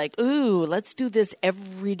thing. It's like, ooh, let's do this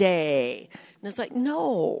every day. And it's like,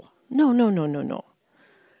 no.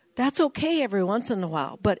 That's okay every once in a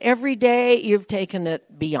while, but every day you've taken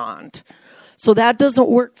it beyond. So that doesn't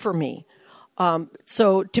work for me.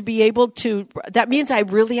 So to be able to, that means I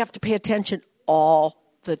really have to pay attention all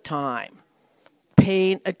the time.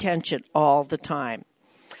 Paying attention all the time.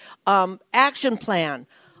 Action plan.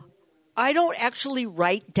 I don't actually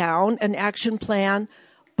write down an action plan,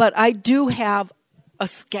 but I do have a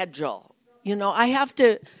schedule. You know, I have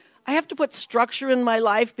to put structure in my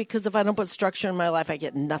life, because if I don't put structure in my life, I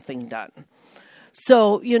get nothing done.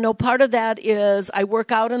 So, you know, part of that is I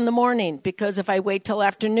work out in the morning, because if I wait till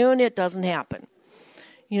afternoon, it doesn't happen.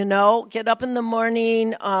 You know, get up in the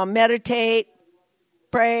morning, meditate,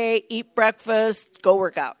 pray, eat breakfast, go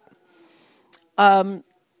work out.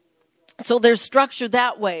 So there's structure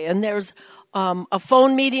that way. And there's a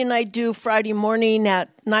phone meeting I do Friday morning at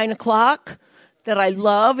 9 o'clock that I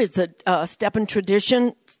love. It's a Step in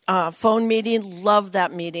Tradition phone meeting. Love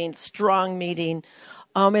that meeting. Strong meeting.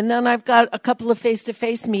 And then I've got a couple of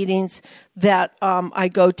face-to-face meetings that I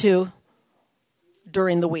go to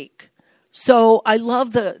during the week. So I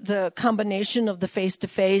love the combination of the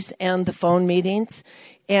face-to-face and the phone meetings.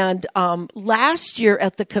 And last year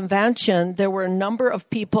at the convention, there were a number of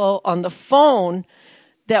people on the phone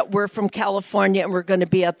that were from California and were going to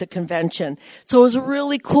be at the convention. So it was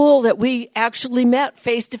really cool that we actually met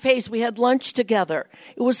face-to-face. We had lunch together.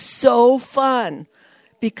 It was so fun,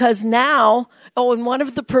 because now, and one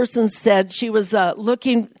of the persons said she was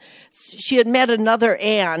she had met another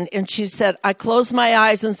Ann, and she said, I closed my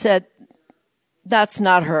eyes and said, that's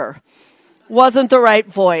not her. Wasn't the right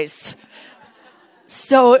voice.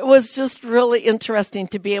 So it was just really interesting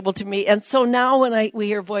to be able to meet. And so now when we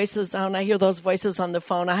hear voices, and I hear those voices on the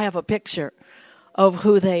phone, I have a picture of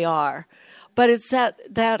who they are. But it's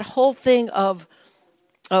that whole thing of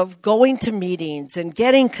going to meetings and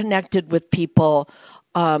getting connected with people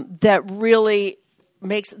that really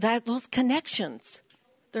makes those connections.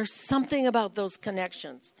 There's something about those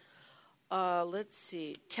connections. Let's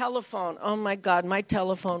see. Telephone. Oh, my God, my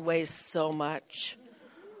telephone weighs so much.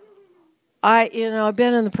 I've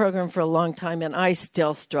been in the program for a long time, and I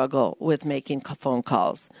still struggle with making phone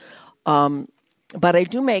calls. But I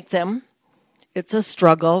do make them. It's a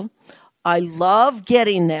struggle. I love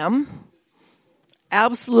getting them.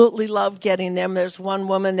 Absolutely love getting them. There's one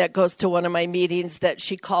woman that goes to one of my meetings that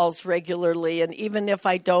she calls regularly, and even if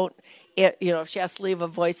I don't, if she has to leave a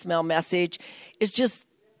voicemail message, it just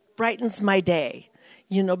brightens my day,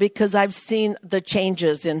 because I've seen the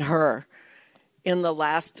changes in her in the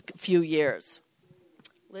last few years.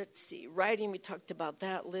 Let's see. Writing, we talked about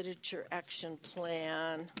that. Literature, action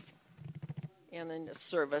plan, and in the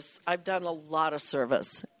service. I've done a lot of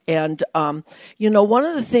service. And, one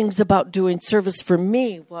of the things about doing service for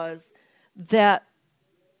me was that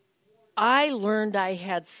I learned I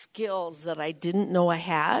had skills that I didn't know I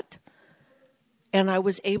had, and I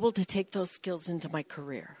was able to take those skills into my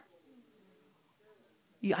career.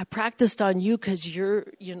 I practiced on you because you're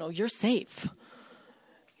safe.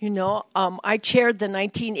 I chaired the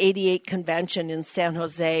 1988 convention in San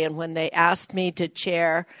Jose, and when they asked me to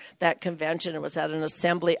chair that convention, it was at an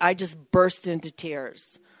assembly, I just burst into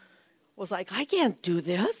tears. Was like, I can't do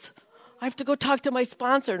this. I have to go talk to my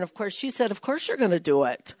sponsor. And, of course, she said, of course you're going to do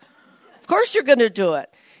it. Of course you're going to do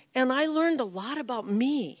it. And I learned a lot about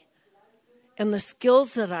me and the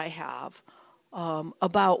skills that I have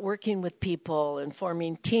about working with people and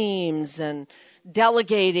forming teams and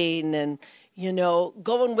delegating and,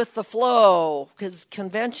 going with the flow, because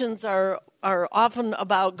conventions are often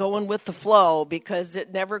about going with the flow because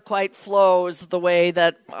it never quite flows the way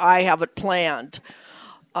that I have it planned.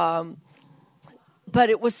 But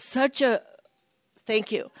it was such it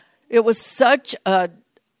was such an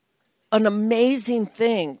amazing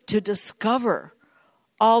thing to discover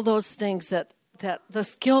all those things that the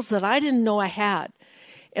skills that I didn't know I had.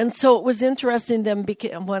 And so it was interesting then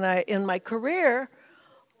when in my career,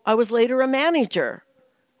 I was later a manager.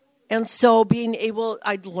 And so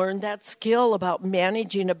I'd learned that skill about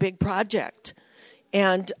managing a big project.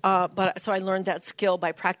 And so I learned that skill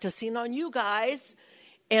by practicing on you guys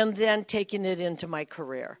and then taking it into my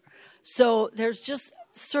career. So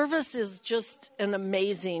service is just an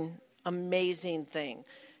amazing, amazing thing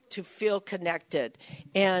to feel connected.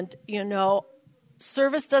 And,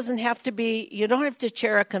 service doesn't have to be, you don't have to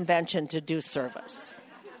chair a convention to do service.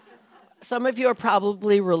 Some of you are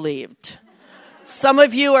probably relieved. Some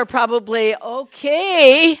of you are probably,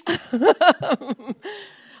 okay.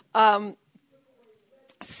 But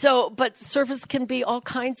service can be all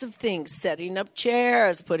kinds of things. Setting up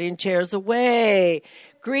chairs, putting chairs away,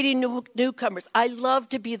 greeting newcomers. I love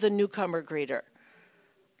to be the newcomer greeter.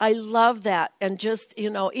 I love that. And just,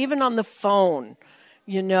 even on the phone,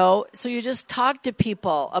 so you just talk to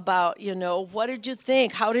people about, what did you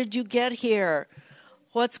think? How did you get here?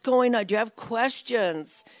 What's going on? Do you have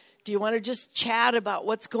questions? Do you want to just chat about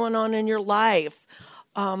what's going on in your life?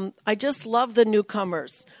 I just love the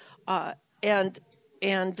newcomers and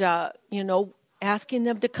asking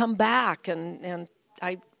them to come back. And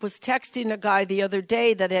I was texting a guy the other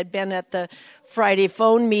day that had been at the Friday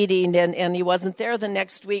phone meeting and he wasn't there the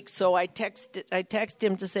next week. So I texted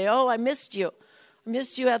him to say, oh, I missed you. I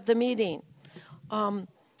missed you at the meeting.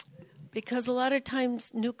 Because a lot of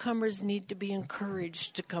times newcomers need to be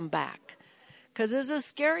encouraged to come back. Because it's a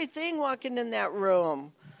scary thing walking in that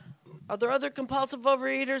room. Are there other compulsive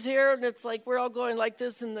overeaters here? And it's like we're all going like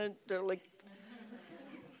this and they're like,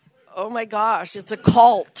 oh my gosh, it's a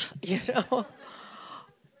cult,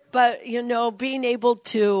 But, being able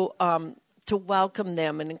to welcome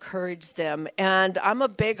them and encourage them. And I'm a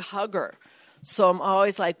big hugger. So I'm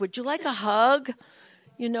always like, would you like a hug?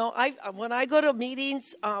 When I go to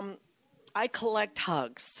meetings, I collect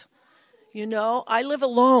hugs. I live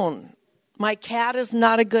alone. My cat is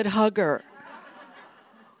not a good hugger.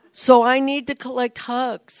 So I need to collect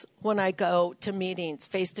hugs when I go to meetings,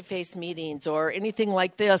 face-to-face meetings or anything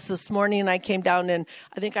like this. This morning I came down and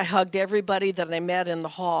I think I hugged everybody that I met in the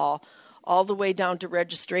hall all the way down to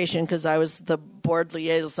registration because I was the board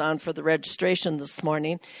liaison for the registration this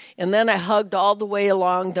morning. And then I hugged all the way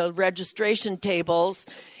along the registration tables.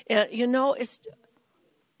 And,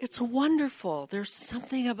 it's wonderful. There's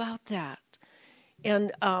something about that.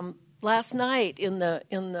 And last night in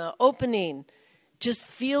the opening, just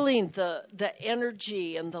feeling the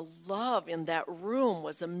energy and the love in that room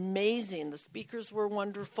was amazing. The speakers were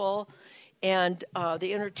wonderful, and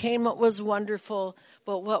the entertainment was wonderful.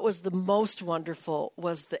 But what was the most wonderful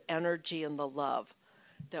was the energy and the love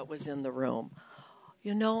that was in the room.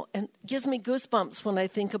 And it gives me goosebumps when I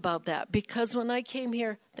think about that. Because when I came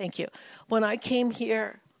here, thank you. When I came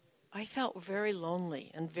here, I felt very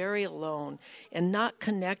lonely and very alone and not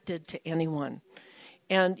connected to anyone.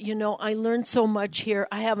 And, I learned so much here.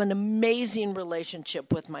 I have an amazing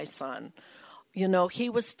relationship with my son. He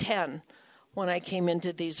was 10 when I came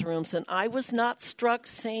into these rooms, and I was not struck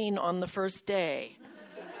sane on the first day.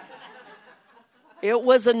 It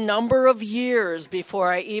was a number of years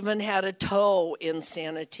before I even had a toe in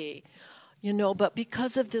sanity. But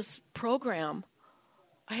because of this program,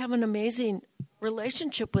 I have an amazing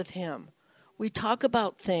relationship with him. We talk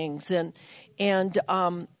about things, and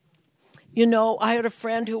I had a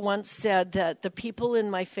friend who once said that the people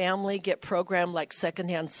in my family get programmed like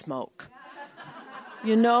secondhand smoke.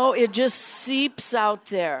 It just seeps out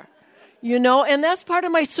there. And that's part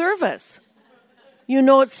of my service.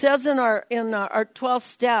 It says in our 12th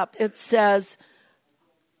step, it says,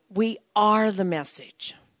 we are the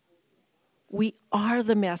message. We are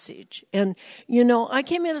the message. And, I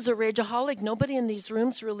came in as a rageaholic. Nobody in these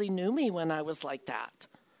rooms really knew me when I was like that.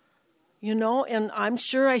 And I'm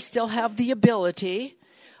sure I still have the ability,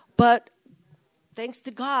 but thanks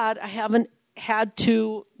to God, I haven't had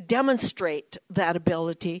to demonstrate that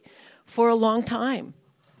ability for a long time.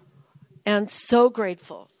 And so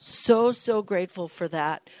grateful, so grateful for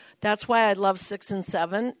that. That's why I love 6 and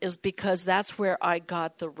 7, is because that's where I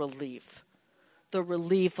got the relief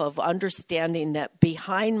of understanding that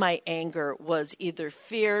behind my anger was either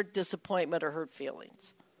fear, disappointment, or hurt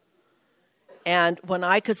feelings. And when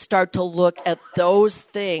I could start to look at those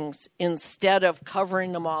things instead of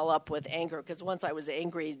covering them all up with anger, because once I was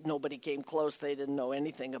angry, nobody came close. They didn't know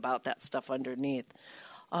anything about that stuff underneath.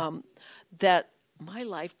 That my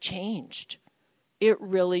life changed. It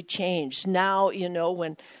really changed. Now,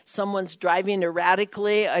 when someone's driving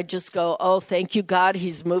erratically, I just go, oh, thank you, God,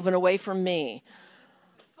 he's moving away from me.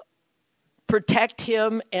 Protect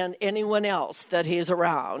him and anyone else that he's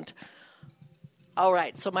around. All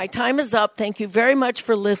right, so my time is up. Thank you very much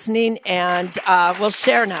for listening, and we'll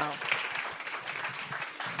share now.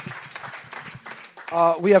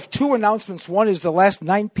 We have 2 announcements. One is the last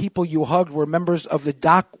 9 people you hugged were members of the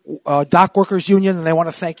Dock Workers Union, and they want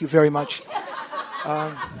to thank you very much.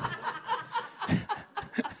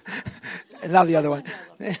 And now the other one.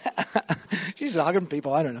 She's hugging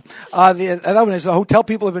people. I don't know. The other one is the hotel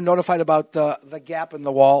people have been notified about the gap in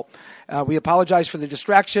the wall. We apologize for the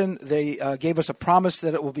distraction. They gave us a promise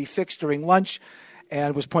that it will be fixed during lunch, and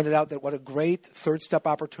it was pointed out that what a great third step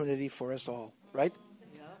opportunity for us all, right?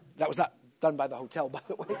 Yeah. That was not done by the hotel, by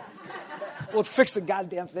the way. We'll fix the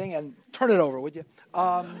goddamn thing and turn it over, would you?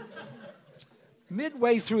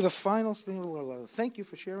 Midway through the final, thank you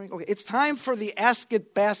for sharing. Okay, it's time for the Ask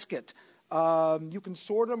It Basket. You can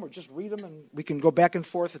sort them or just read them, and we can go back and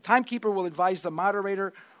forth. The timekeeper will advise the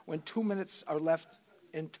moderator when 2 minutes are left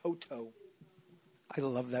in toto. I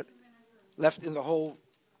love that. Left in the whole,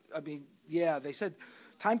 they said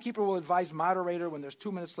timekeeper will advise moderator when there's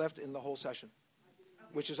 2 minutes left in the whole session,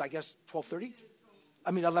 which is, I guess, 12:30?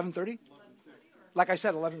 11:30? Like I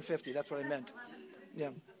said, 11:50. That's what I meant. Yeah.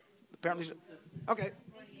 Apparently. Okay.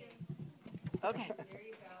 Okay. There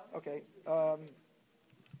you go. Okay.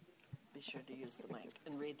 Be sure to use the mic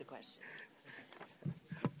and read the question.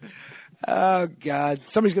 Oh, God.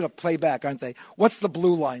 Somebody's going to play back, aren't they? What's the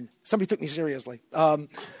blue line? Somebody took me seriously.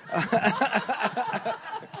 Anybody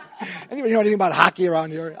know anything about hockey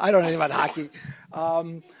around here? I don't know anything about hockey.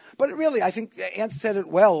 But really, I think Ann said it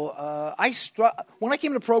well. When I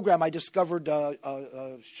came to the program, I discovered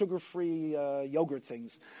sugar-free yogurt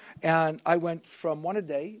things. And I went from one a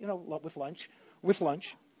day, with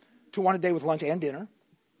lunch, to one a day with lunch and dinner,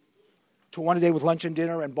 to one a day with lunch and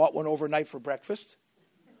dinner, and bought one overnight for breakfast.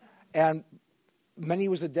 And many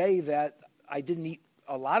was a day that I didn't eat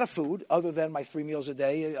a lot of food other than my 3 meals a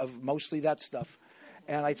day of mostly that stuff.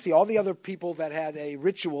 And I'd see all the other people that had a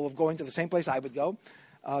ritual of going to the same place I would go.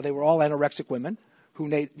 They were all anorexic women who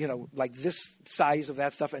made, like this size of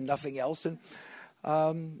that stuff and nothing else. And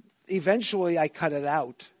eventually I cut it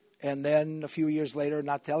out. And then a few years later,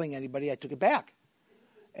 not telling anybody, I took it back.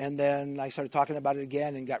 And then I started talking about it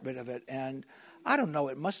again and got rid of it. And I don't know,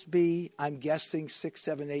 it must be, I'm guessing, 6,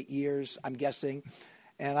 7, 8 years, I'm guessing.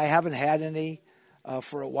 And I haven't had any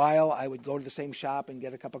for a while. I would go to the same shop and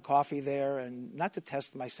get a cup of coffee there, and not to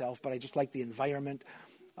test myself, but I just like the environment.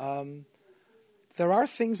 There are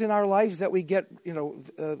things in our lives that we get,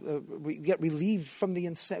 we get relief from the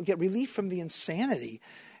insanity.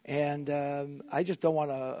 And I just don't want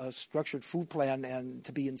a structured food plan and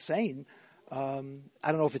to be insane. I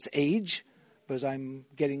don't know if it's age, because I'm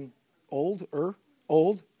getting older,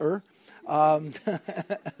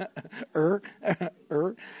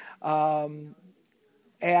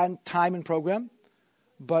 and time and program.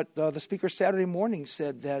 But the speaker Saturday morning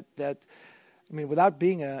said that without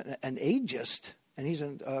being an ageist, and he's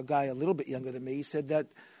a guy a little bit younger than me, he said that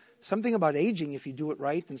something about aging, if you do it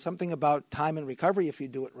right, and something about time and recovery, if you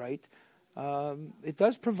do it right, it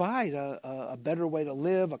does provide a better way to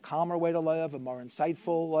live, a calmer way to live, a more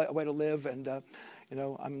insightful way to live. And,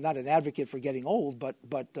 I'm not an advocate for getting old, but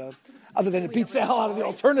other than it beats the hell out of the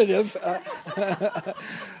alternative.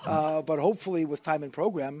 But hopefully with time and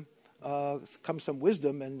program comes some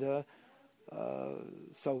wisdom. And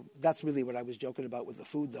so that's really what I was joking about with the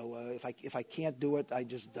food, though. If I can't do it, I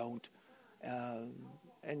just don't. And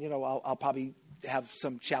I'll probably have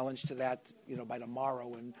some challenge to that, by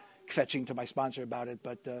tomorrow, and fetching to my sponsor about it.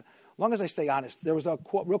 But as long as I stay honest, there was a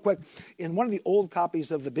quote, real quick, in one of the old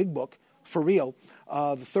copies of the Big Book, for real,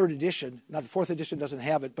 the 3rd edition. Now the 4th edition doesn't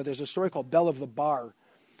have it, but there's a story called Belle of the Bar,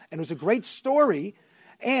 and it was a great story.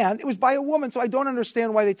 And it was by a woman, so I don't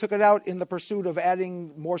understand why they took it out in the pursuit of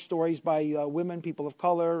adding more stories by women, people of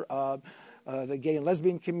color, the gay and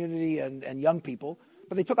lesbian community, and young people.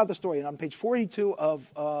 But they took out the story. And on page 482 of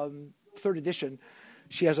third edition,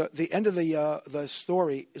 she has the end of the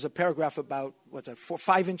story is a paragraph about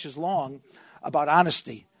 5 inches long about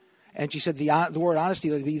honesty. And she said the word honesty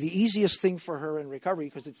would be the easiest thing for her in recovery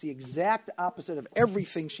because it's the exact opposite of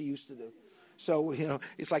everything she used to do. So,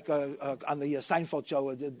 it's like on the Seinfeld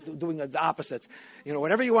show, doing the opposite.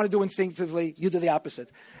 Whatever you want to do instinctively, you do the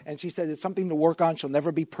opposite. And she said it's something to work on. She'll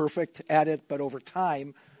never be perfect at it, but over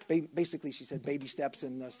time, basically, she said baby steps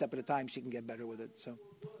and a step at a time, she can get better with it. So,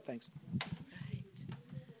 thanks.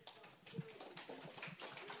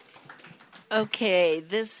 Okay,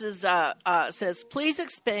 this is says, please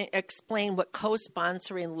explain what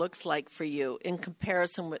co-sponsoring looks like for you in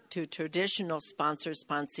comparison to traditional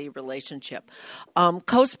sponsor-sponsee relationship.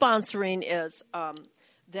 Co-sponsoring is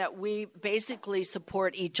that we basically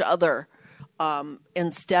support each other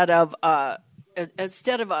instead of a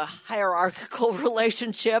hierarchical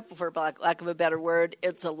relationship, for lack of a better word.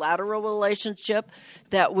 It's a lateral relationship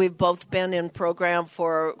that we've both been in program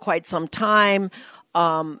for quite some time.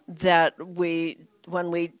 That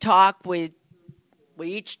when we talk, we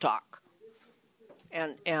each talk,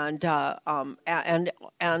 and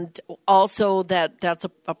also that's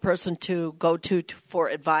a person to go to for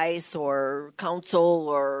advice or counsel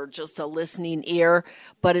or just a listening ear,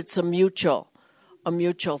 but it's a mutual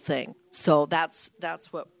thing. So that's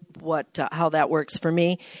what how that works for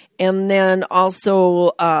me, and then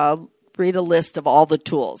also read a list of all the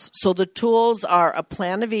tools. So the tools are a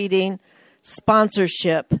plan of eating,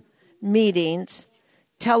 sponsorship, meetings,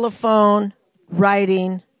 telephone,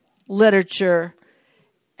 writing, literature,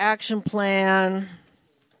 action plan,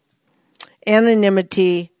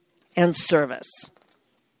 anonymity, and service.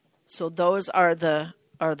 So those are the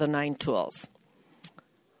 9 tools.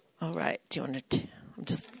 All right. Do you want to? I'm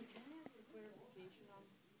just.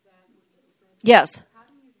 Yes.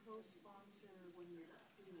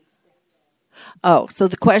 Oh, so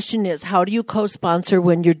the question is, how do you co-sponsor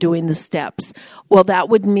when you're doing the steps? Well, that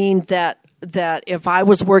would mean that if I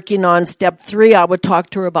was working on step 3, I would talk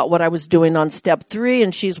to her about what I was doing on step 3,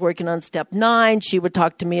 and she's working on step 9. She would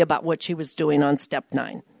talk to me about what she was doing on step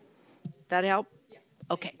 9. That help? Yeah.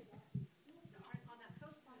 Okay. On that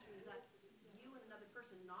co-sponsoring, is that you and another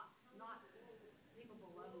person, not people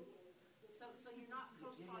below you? So you're not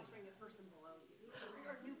co-sponsoring a person below you,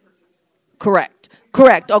 or a new person?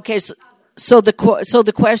 Correct. Okay. So the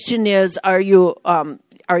question is, are you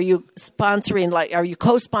sponsoring, are you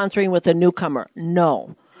co-sponsoring with a newcomer?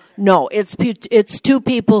 No. It's 2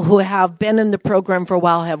 people who have been in the program for a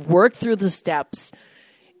while, have worked through the steps,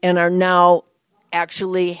 and are now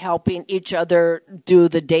actually helping each other do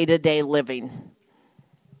the day-to-day living.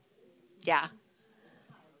 Yeah.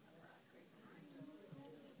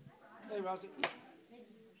 Hey, Rosie.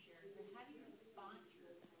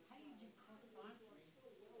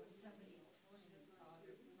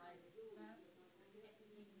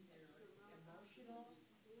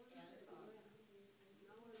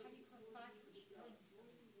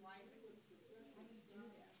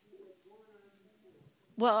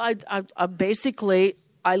 Well, I basically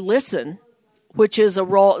listen, which is the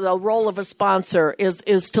role of a sponsor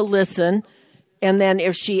is to listen, and then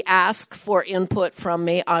if she asks for input from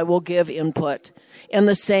me, I will give input. In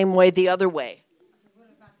the same way, the other way. What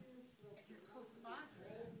about if you're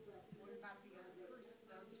co-sponsoring? What about the other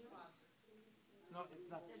sponsor? No,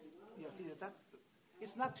 it's not. Yeah, see,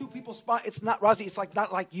 it's not 2 people. It's not, Rosie. It's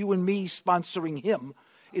not like you and me sponsoring him.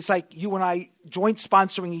 It's like you and I joint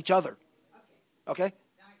sponsoring each other. Okay.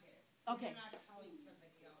 Okay.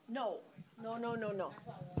 No.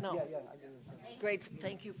 Yeah. Great.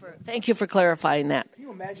 Thank you for clarifying that. Can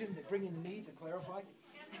you imagine bringing me to clarify?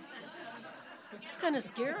 It's kind of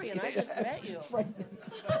scary, and I just met you.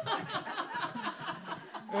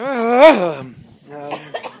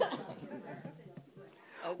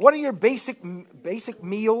 What are your basic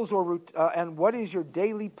meals and what is your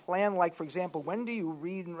daily plan like? For example, when do you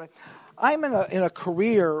read and write? I'm in a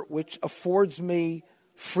career which affords me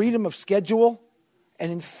freedom of schedule,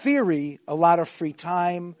 and in theory, a lot of free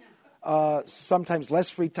time, sometimes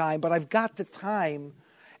less free time, but I've got the time,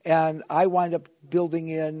 and I wind up building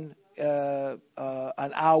in an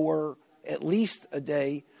hour at least a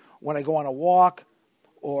day when I go on a walk,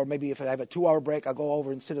 or maybe if I have a 2-hour break, I'll go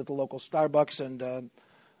over and sit at the local Starbucks and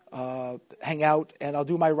hang out, and I'll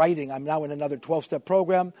do my writing. I'm now in another 12-step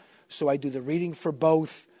program, so I do the reading for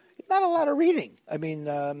both. Not a lot of reading. I mean,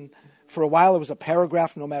 for a while it was a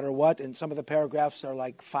paragraph no matter what, and some of the paragraphs are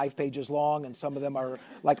like 5 pages long, and some of them are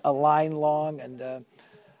like a line long, and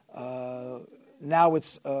now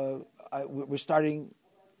it's we're starting.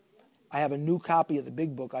 I have a new copy of the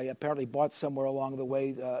big book I apparently bought somewhere along the way.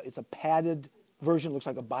 It's a padded version, looks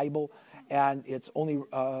like a Bible, and it's only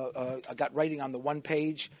I got writing on the one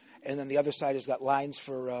page, and then the other side has got lines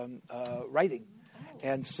for writing.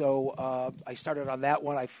 And so I started on that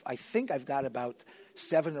one. I think I've got about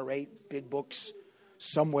 7 or 8 big books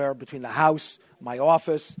somewhere between the house, my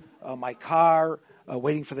office, my car,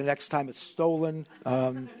 waiting for the next time it's stolen.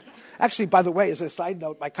 Actually, by the way, as a side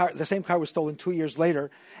note, the same car was stolen 2 years later,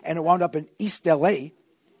 and it wound up in East L.A.,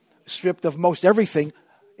 stripped of most everything,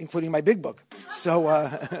 including my big book. So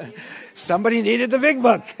somebody needed the big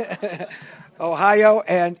book. Ohio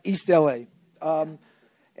and East L.A.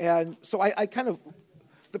 And so I kind of,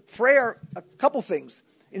 the prayer, a couple things.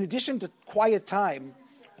 In addition to quiet time,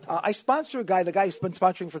 I sponsor a guy, the guy who's been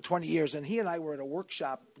sponsoring for 20 years, and he and I were at a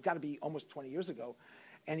workshop, got to be almost 20 years ago,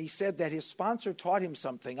 and he said that his sponsor taught him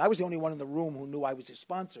something. I was the only one in the room who knew I was his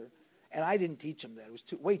sponsor, and I didn't teach him that. It was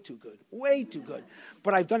way too good.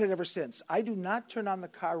 But I've done it ever since. I do not turn on the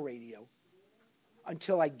car radio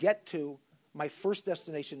until I get to my first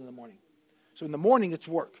destination in the morning. So in the morning, it's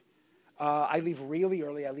work. I leave really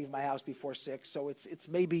early. I leave my house before 6, so it's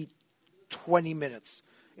maybe 20 minutes.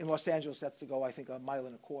 In Los Angeles, that's to go, I think, 1.25 miles.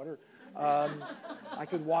 I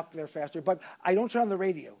could walk there faster. But I don't turn on the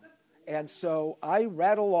radio. And so I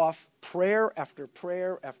rattle off prayer after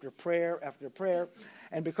prayer after prayer after prayer.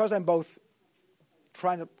 And because I'm both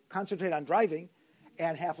trying to concentrate on driving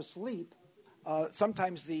and half asleep,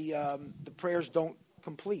 sometimes the prayers don't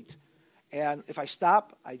complete. And if I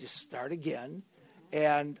stop, I just start again.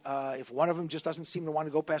 And if one of them just doesn't seem to want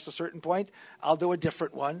to go past a certain point, I'll do a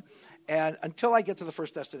different one. And until I get to the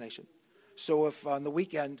first destination. So if on the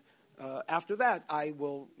weekend, after that, I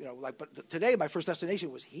will, but today my first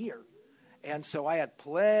destination was here. And so I had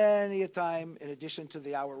plenty of time, in addition to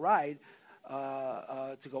the hour ride,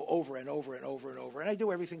 to go over and over and over and over. And I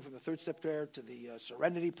do everything from the third step prayer to the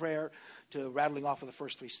serenity prayer to rattling off of the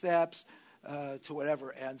first 3 steps to whatever.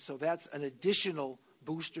 And so that's an additional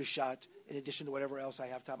booster shot in addition to whatever else I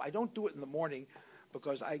have time. I don't do it in the morning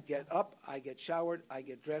because I get up, I get showered, I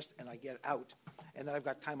get dressed, and I get out. And then I've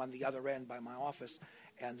got time on the other end by my office.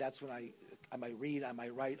 And that's when I might read, I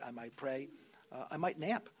might write, I might pray. I might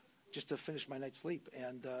nap just to finish my night's sleep.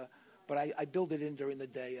 And but I build it in during the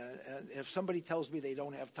day. And if somebody tells me they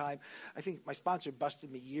don't have time, I think my sponsor busted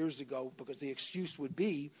me years ago because the excuse would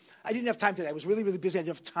be, I didn't have time today. I was really, really busy. I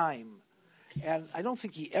didn't have time. And I don't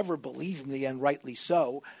think he ever believed me, and rightly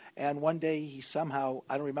so. And one day he somehow,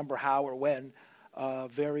 I don't remember how or when,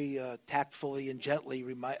 very tactfully and gently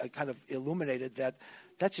kind of illuminated that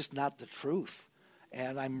that's just not the truth.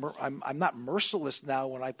 And I'm not merciless now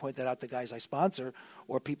when I point that out to guys I sponsor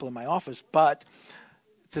or people in my office. But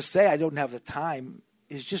to say I don't have the time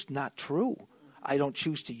is just not true. I don't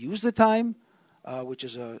choose to use the time, which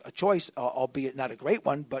is a choice, albeit not a great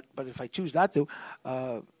one. But if I choose not to,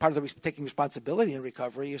 part of taking responsibility in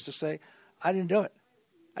recovery is to say, I didn't do it.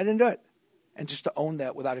 I didn't do it. And just to own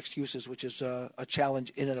that without excuses, which is a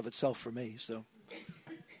challenge in and of itself for me. So,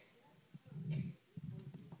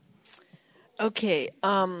 okay.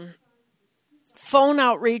 Phone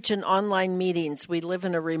outreach and online meetings, we live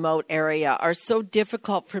in a remote area, are so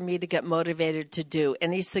difficult for me to get motivated to do.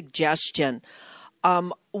 Any suggestion?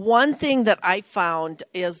 One thing that I found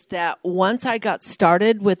is that once I got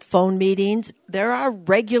started with phone meetings, there are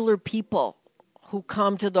regular people who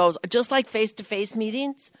come to those, just like face-to-face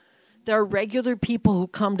meetings. There are regular people who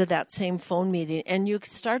come to that same phone meeting, and you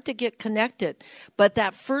start to get connected. But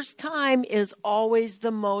that first time is always the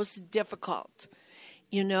most difficult,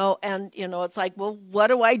 and, it's like, well, what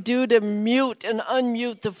do I do to mute and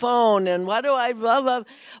unmute the phone? And what do I, blah, blah.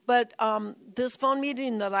 But this phone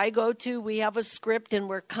meeting that I go to, we have a script, and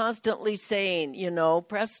we're constantly saying,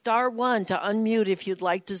 press *1 to unmute if you'd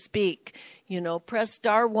like to speak. Press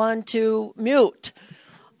 *1 to mute.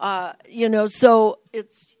 So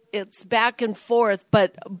it's back and forth,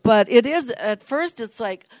 but it is, at first it's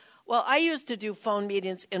like, well, I used to do phone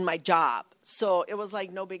meetings in my job, so it was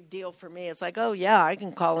like no big deal for me. It's like, oh yeah, I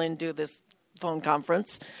can call in and do this phone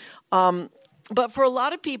conference. But for a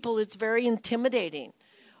lot of people, it's very intimidating.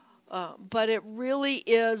 But it really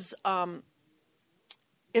is,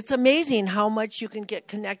 it's amazing how much you can get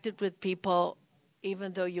connected with people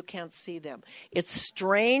even though you can't see them. It's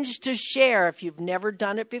strange to share if you've never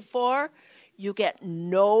done it before. You get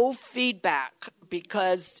no feedback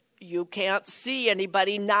because you can't see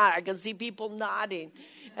anybody nod. I can see people nodding,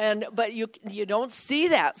 but you don't see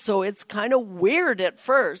that, so it's kind of weird at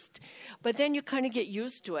first. But then you kind of get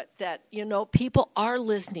used to it. That people are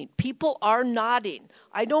listening, people are nodding.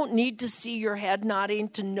 I don't need to see your head nodding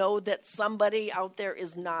to know that somebody out there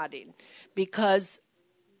is nodding, because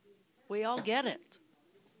we all get it.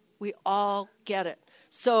 We all get it.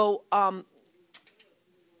 So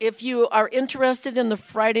if you are interested in the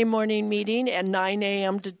Friday morning meeting at 9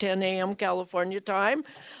 a.m. to 10 a.m. California time,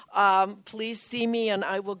 please see me, and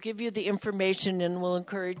I will give you the information and will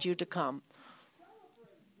encourage you to come.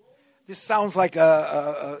 This sounds like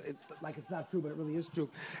like it's not true, but it really is true.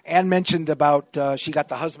 Ann mentioned about she got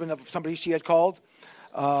the husband of somebody she had called.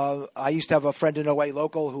 I used to have a friend in OA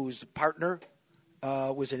Local whose partner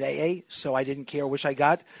was in AA, so I didn't care which I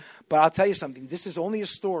got. But I'll tell you something. This is only a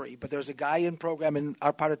story, but there's a guy in program in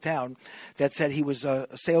our part of town that said he was a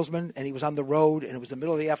salesman, and he was on the road, and it was the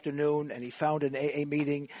middle of the afternoon, and he found an AA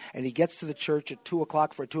meeting, and he gets to the church at 2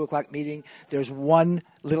 o'clock for a 2 o'clock meeting. There's one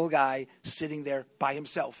little guy sitting there by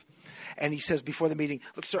himself. And he says before the meeting,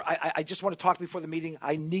 look, sir, I just want to talk before the meeting.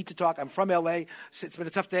 I need to talk. I'm from L.A. It's been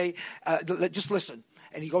a tough day. Just listen.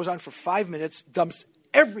 And he goes on for 5 minutes, dumps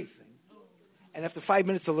everything. And after 5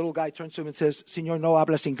 minutes, the little guy turns to him and says, Señor, no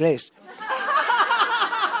hablas inglés.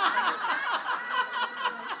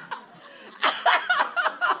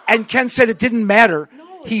 And Ken said it didn't matter.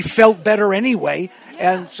 He felt better anyway.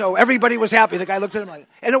 Yeah. And so everybody was happy. The guy looks at him like,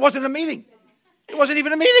 and it wasn't a meeting. It wasn't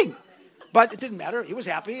even a meeting. But it didn't matter. He was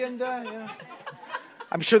happy. And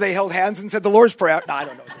I'm sure they held hands and said the Lord's Prayer. No, I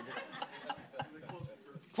don't know.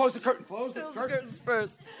 Close the curtain. Close the curtains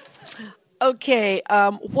first. Okay,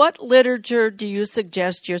 what literature do you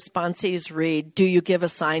suggest your sponsees read? Do you give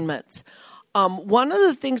assignments? One of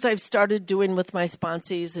the things I've started doing with my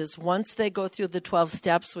sponsees is once they go through the 12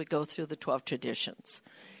 steps, we go through the 12 traditions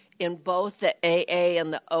in both the AA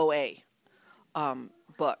and the OA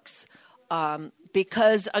books.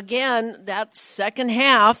 Because, again, that second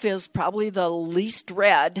half is probably the least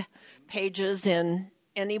read pages in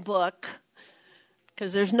any book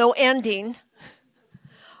because there's no ending.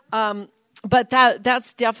 But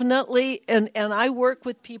that's definitely, and I work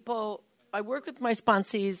with people, I work with my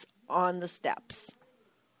sponsees on the steps.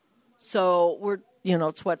 So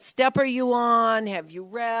it's what step are you on? Have you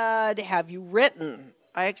read? Have you written?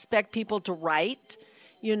 I expect people to write,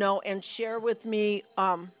 and share with me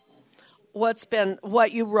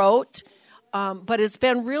what you wrote. But it's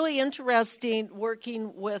been really interesting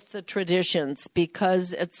working with the traditions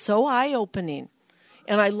because it's so eye-opening.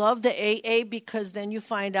 And I love the AA because then you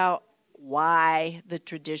find out why the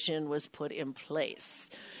tradition was put in place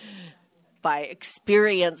by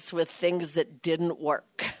experience with things that didn't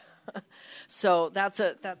work. So that's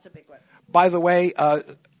a big one. By the way,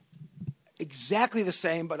 exactly the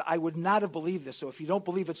same, but I would not have believed this. So if you don't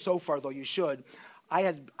believe it so far, though, you should.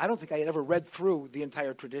 I don't think I had ever read through the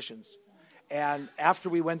entire traditions. And after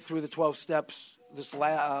we went through the 12 steps this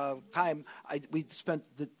time, we spent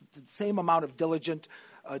the same amount of diligent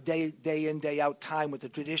day in, day out time with the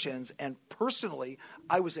traditions. And personally,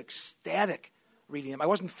 I was ecstatic reading them. I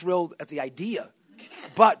wasn't thrilled at the idea.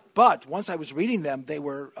 But once I was reading them, they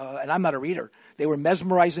were, and I'm not a reader, they were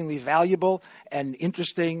mesmerizingly valuable and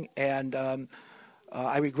interesting. And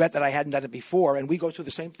I regret that I hadn't done it before. And we go through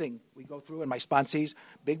the same thing. We go through, in my sponsees,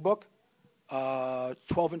 big book, 12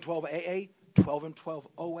 and 12 AA, 12 and 12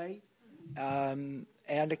 OA. And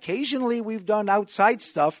occasionally we've done outside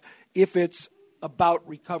stuff if it's about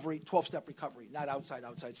recovery, 12-step recovery, not outside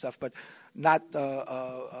stuff, but not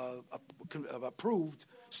approved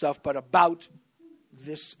stuff, but about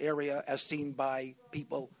this area as seen by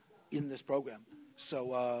people in this program.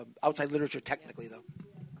 So outside literature technically, though.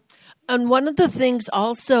 And one of the things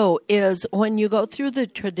also is when you go through the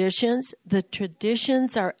traditions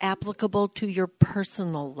are applicable to your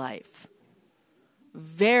personal life.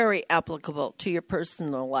 Very applicable to your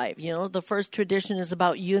personal life. The first tradition is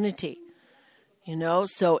about unity.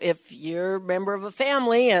 So if you're a member of a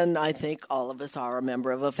family, and I think all of us are a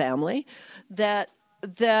member of a family, that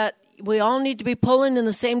we all need to be pulling in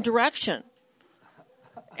the same direction.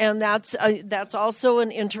 And that's also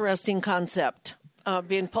an interesting concept,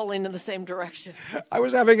 pulling in the same direction. I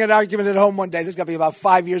was having an argument at home one day, this is going to be about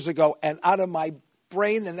 5 years ago, and out of my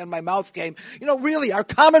brain and then my mouth came, really, our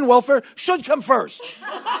common welfare should come first.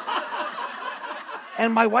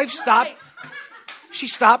 And my wife stopped. Right. She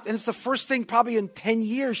stopped, and it's the first thing probably in 10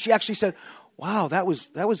 years she actually said, wow, that was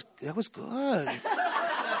good.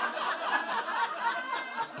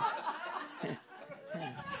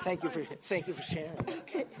 Thank you for sharing.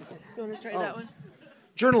 Okay. You want to try that one?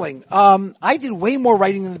 Journaling. I did way more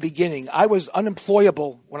writing in the beginning. I was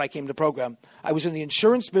unemployable when I came to program. I was in the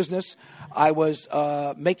insurance business. I was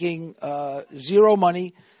making zero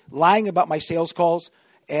money, lying about my sales calls,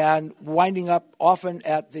 and winding up often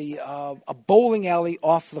at a bowling alley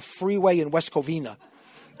off the freeway in West Covina,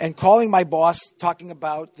 and calling my boss, talking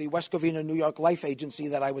about the West Covina New York Life Agency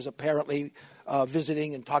that I was apparently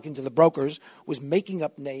visiting and talking to the brokers, was making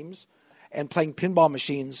up names. and playing pinball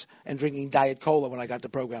machines and drinking Diet Cola when I got the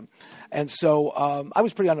program. And so I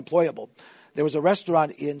was pretty unemployable. There was a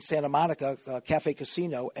restaurant in Santa Monica, Cafe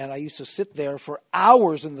Casino, and I used to sit there for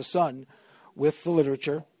hours in the sun with the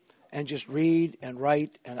literature and just read and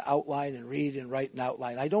write and outline and read and write and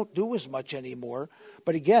outline. I don't do as much anymore.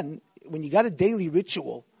 But again, when you got a daily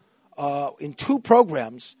ritual in 2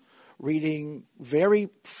 programs, reading very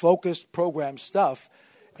focused program stuff,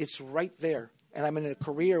 it's right there. And I'm in a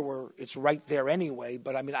career where it's right there anyway.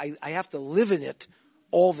 But I mean, I have to live in it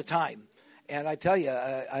all the time. And I tell you,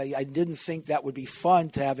 I didn't think that would be fun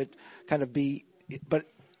to have it kind of be, but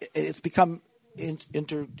it's become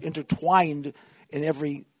intertwined in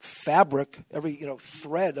every fabric, every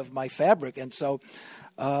thread of my fabric. And so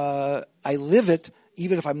I live it,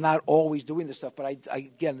 even if I'm not always doing this stuff. But I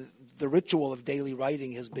again, the ritual of daily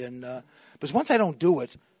writing has been, because once I don't do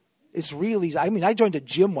it, it's really, I mean, I joined a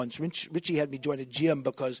gym once. Richie had me join a gym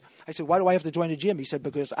because I said, why do I have to join a gym? He said,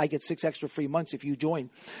 because I get 6 extra free months if you join.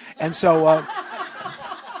 And so,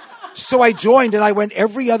 so I joined, and I went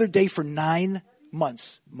every other day for 9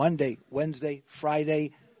 months. Monday, Wednesday,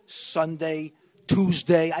 Friday, Sunday,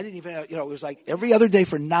 Tuesday. I didn't even, it was like every other day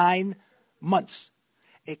for 9 months,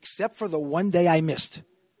 except for the one day I missed.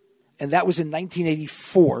 And that was in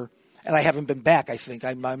 1984. And I haven't been back, I think.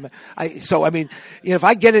 So, I mean, if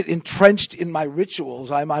I get it entrenched in my rituals,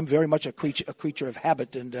 I'm very much a creature of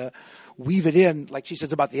habit and weave it in. Like she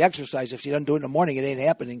says about the exercise, if she doesn't do it in the morning, it ain't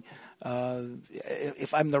happening.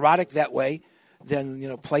 If I'm neurotic that way,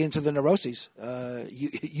 then, play into the neuroses.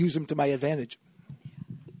 Use them to my advantage.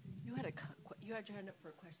 You had your hand up for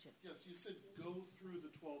a question. Yes, you said go through the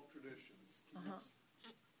 12 traditions.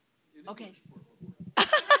 Okay.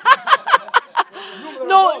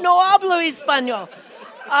 No hablo español.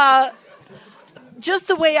 Just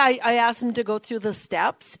the way I asked him to go through the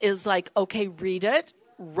steps is like, okay, read it,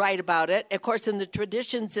 write about it. Of course, in the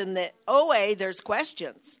traditions in the OA, there's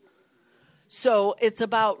questions. So it's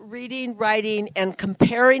about reading, writing, and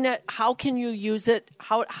comparing it. How can you use it?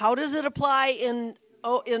 How does it apply in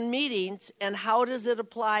meetings, and how does it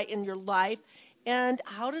apply in your life, and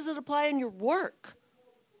how does it apply in your work?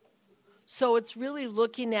 So it's really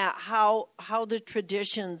looking at how the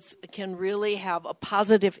traditions can really have a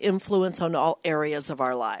positive influence on all areas of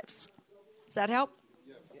our lives. Does that help?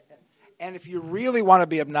 Yes. And if you really want to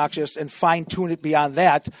be obnoxious and fine-tune it beyond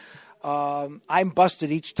that, I'm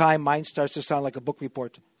busted each time mine starts to sound like a book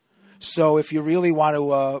report. So if you really want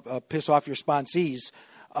to piss off your sponsees,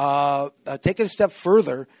 take it a step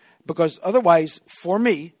further, because otherwise, for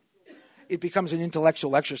me, it becomes an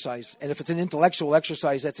intellectual exercise. And if it's an intellectual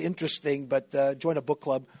exercise, that's interesting, but join a book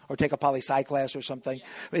club or take a poli-sci class or something.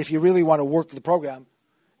 But if you really want to work the program,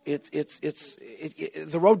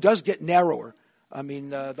 the road does get narrower. I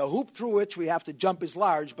mean, the hoop through which we have to jump is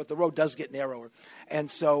large, but the road does get narrower. And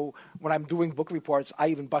so when I'm doing book reports, I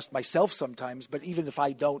even bust myself sometimes. But even if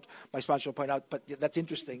I don't, my sponsor will point out, but that's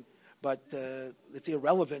interesting. But it's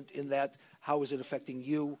irrelevant in that, how is it affecting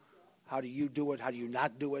you? How do you do it? How do you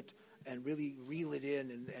not do it? And really reel it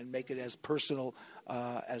in and make it as personal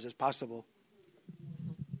as is possible.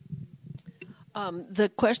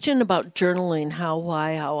 The question about journaling, how,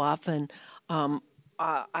 why, how often,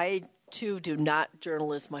 I, too, do not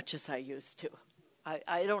journal as much as I used to.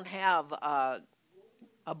 I don't have a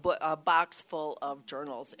box full of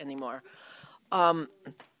journals anymore.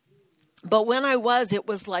 But when I was, it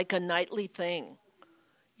was like a nightly thing.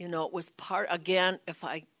 It was part, again,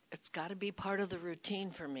 it's got to be part of the routine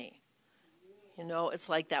for me. It's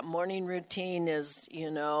like that morning routine is,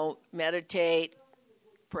 meditate,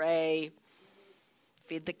 pray,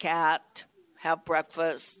 feed the cat, have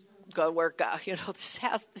breakfast, go work out. This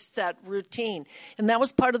that routine. And that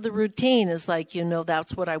was part of the routine is like,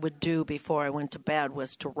 that's what I would do before I went to bed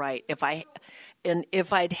was to write. If I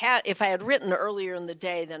had written earlier in the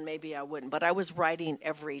day, then maybe I wouldn't. But I was writing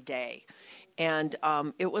every day. And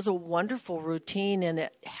it was a wonderful routine, and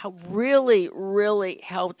it really, really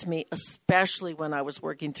helped me, especially when I was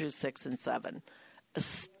working through 6 and 7,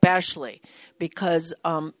 especially because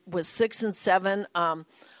with 6 and 7,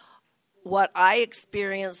 what I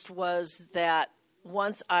experienced was that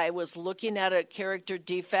once I was looking at a character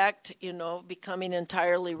defect, becoming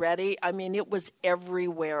entirely ready, I mean, it was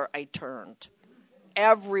everywhere I turned.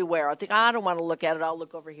 Everywhere. I think, I don't want to look at it. I'll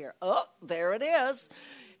look over here. Oh, there it is.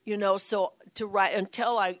 So to write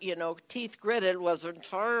until I, teeth gritted, was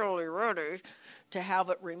entirely ready to have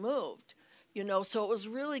it removed. So it was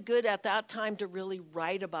really good at that time to really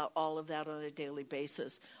write about all of that on a daily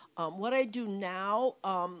basis. What I do now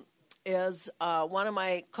is one of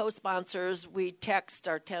my co-sponsors, we text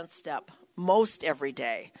our 10th step most every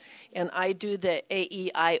day. And I do the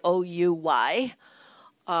AEIOUY,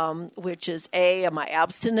 which is A, am I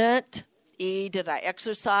abstinent? E, did I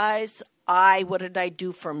exercise? I, what did I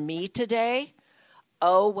do for me today?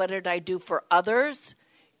 O, what did I do for others?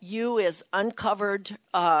 U is uncovered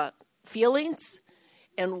feelings.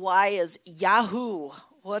 And Y is Yahoo.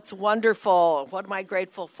 What's wonderful? What am I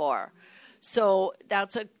grateful for? So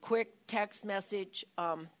that's a quick text message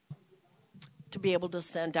to be able to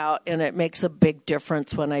send out, and it makes a big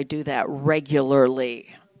difference when I do that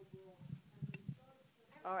regularly.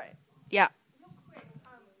 All right. Yeah. Real quick,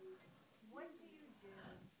 what do you do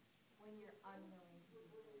when you're unwilling to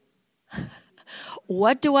be willing?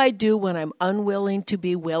 What do I do when I'm unwilling to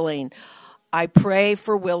be willing? I pray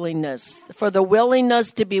for willingness, for the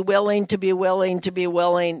willingness to be willing, to be willing, to be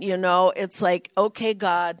willing. You know, it's like, okay,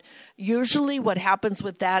 God, usually what happens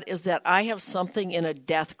with that is that I have something in a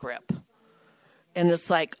death grip. And it's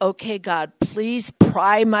like, okay, God, please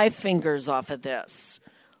pry my fingers off of this.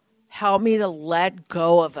 Help me to let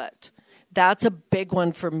go of it. That's a big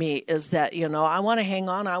one for me, is that, you know, I want to hang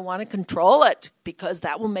on. I want to control it because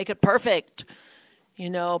that will make it perfect. You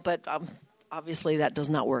know, but obviously that does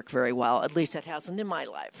not work very well. At least it hasn't in my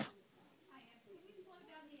life.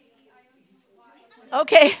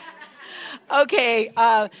 Okay. Okay.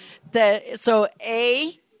 So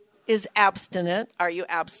A is abstinent. Are you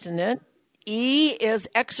abstinent? E is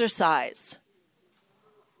exercise.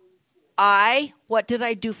 I, what did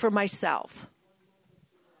I do for myself?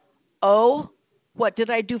 O, what did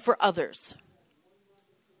I do for others?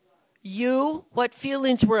 U, what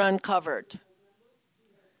feelings were uncovered?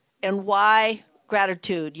 And Y,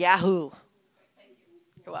 gratitude. Yahoo.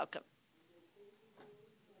 You're welcome.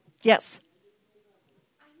 Yes.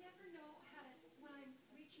 I never know how to, when I'm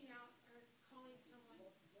reaching out or calling someone,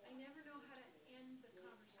 I never know how to end the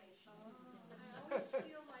conversation. I always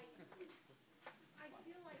feel like I'm,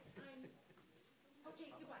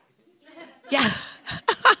 okay, goodbye. Yeah.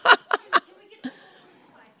 Can we get this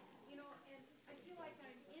over? You know, and I feel like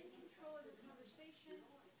I'm in control of the conversation,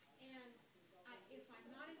 and if I'm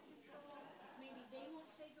not in control, maybe they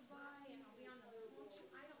won't say goodbye, and I'll be on the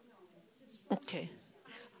phone. I don't know. Okay.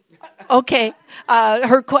 Okay.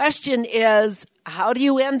 Her question is, how do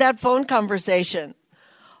you end that phone conversation?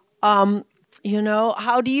 You know,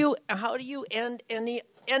 how do you end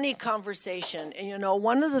any conversation? And, you know,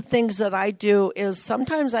 one of the things that I do is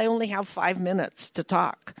sometimes I only have 5 minutes to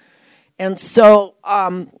talk. And so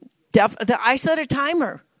I set a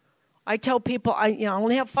timer. I tell people, I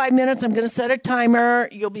only have 5 minutes. I'm going to set a timer.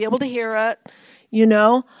 You'll be able to hear it, you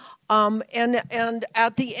know. And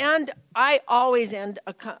at the end, I always end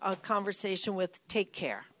a conversation with take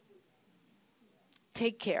care.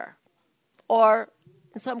 Take care. Or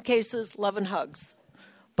in some cases, love and hugs.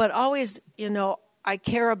 But always, you know, I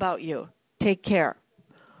care about you. Take care.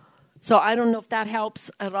 So I don't know if that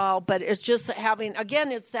helps at all, but it's just having,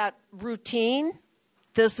 again, it's that routine.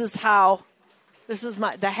 This is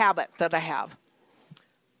the habit that I have.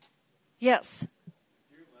 Yes.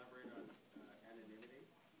 Can you elaborate on anonymity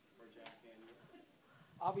for Jack and you?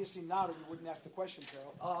 Obviously not, or you wouldn't ask the question,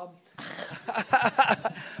 Carol.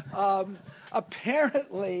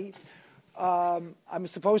 Apparently, I'm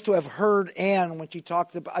supposed to have heard Ann when she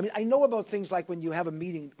talked about. I mean, I know about things like when you have a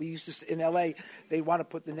meeting. We used to in L.A. They want to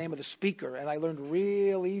put the name of the speaker, and I learned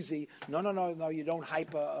real easy. No, you don't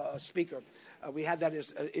hype a speaker. We had that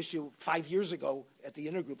as an issue 5 years ago at the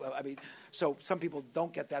intergroup. I mean, so some people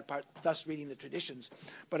don't get that part, thus reading the traditions.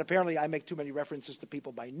 But apparently I make too many references to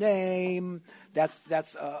people by name. I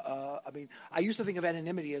mean, I used to think of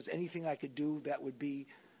anonymity as anything I could do that would be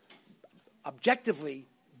objectively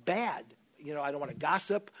bad. You know, I don't want to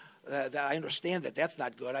gossip. I understand that that's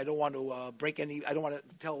not good. I don't want to I don't want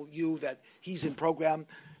to tell you that he's in program.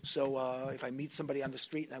 So if I meet somebody on the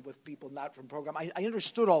street and I'm with people not from program, I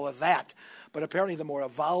understood all of that. But apparently the more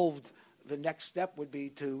evolved, the next step would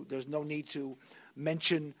be there's no need to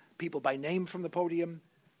mention people by name from the podium.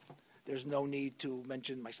 There's no need to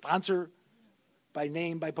mention my sponsor by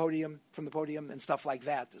name from the podium and stuff like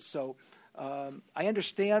that. So I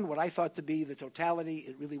understand what I thought to be the totality.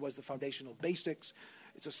 It really was the foundational basics.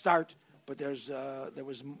 It's a start, but there's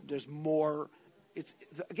more. It's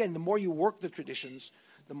again, the more you work the traditions,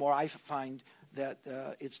 the more I find that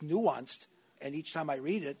it's nuanced, and each time I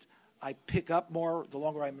read it, I pick up more the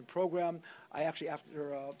longer I'm in program. I actually,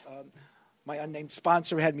 after my unnamed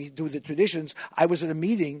sponsor had me do the traditions, I was at a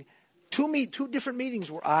meeting, two different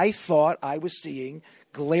meetings where I thought I was seeing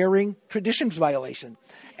glaring traditions violation.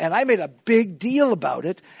 And I made a big deal about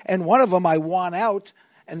it, and one of them I won out,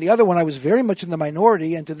 and the other one I was very much in the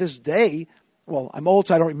minority, and to this day, Well, I'm old,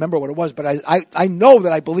 so I don't remember what it was, but I know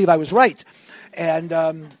that I believe I was right. And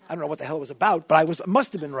I don't know what the hell it was about, but I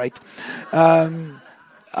must have been right. But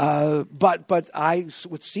I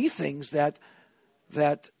would see things that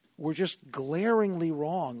were just glaringly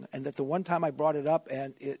wrong, and that the one time I brought it up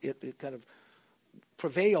and it kind of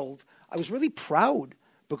prevailed, I was really proud,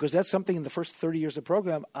 because that's something in the first 30 years of the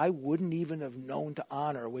program I wouldn't even have known to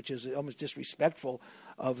honor, which is almost disrespectful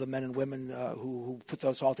of the men and women who put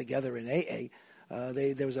those all together in AA.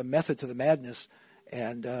 There was a method to the madness,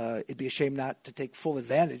 and it'd be a shame not to take full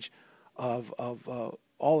advantage of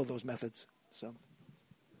all of those methods. So.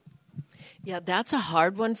 Yeah, that's a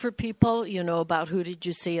hard one for people, about who did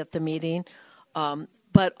you see at the meeting.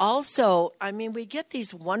 But also, I mean, we get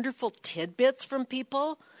these wonderful tidbits from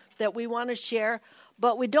people that we want to share,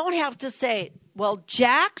 but we don't have to say, well,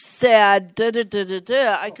 Jack said,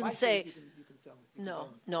 da-da-da-da-da. I can say, no,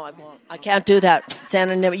 I won't. I can't do that. It's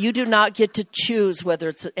anonymity. You do not get to choose whether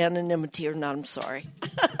it's anonymity or not. I'm sorry.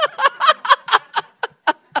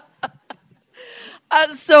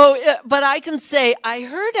 But I can say, I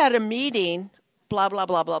heard at a meeting, blah, blah,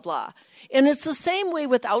 blah, blah, blah. And it's the same way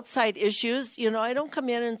with outside issues. I don't come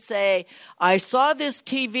in and say, I saw this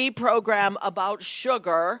TV program about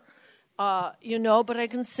sugar, but I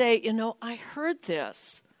can say, I heard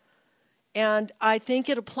this. And I think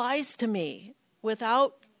it applies to me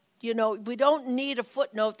without, we don't need a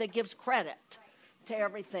footnote that gives credit to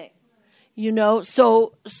everything.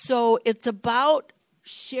 So it's about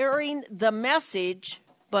sharing the message,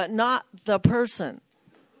 but not the person.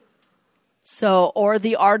 So, or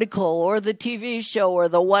the article, or the TV show, or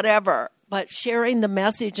the whatever, but sharing the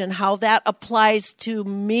message and how that applies to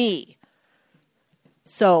me.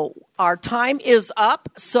 So, our time is up,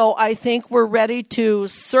 so I think we're ready to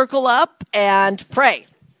circle up and pray.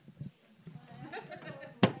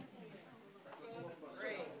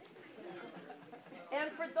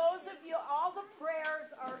 And for those of you, all the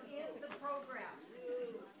prayers are in the program.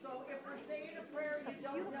 So if we're saying a prayer you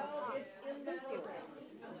don't know, it's in the program.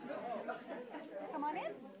 Come on in.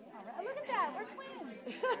 All right. Look at that. We're twins.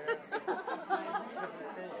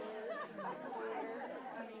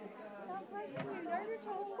 God bless you. Are your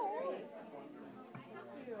toes cold?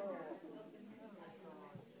 Thank you.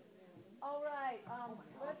 All right.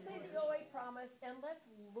 Let's say the OA promise, and let's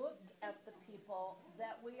look at the people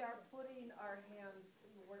that we are putting our hands.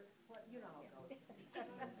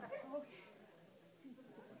 Okay.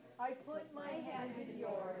 I put my hand in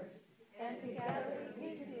yours, and together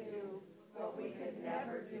we can do what we could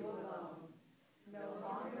never do alone. No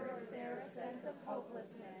longer is there a sense of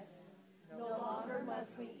hopelessness. No longer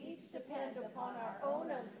must we each depend upon our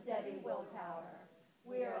own unsteady willpower.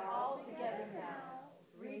 We are all together now,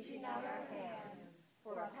 reaching out our hands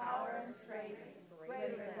for a power and strength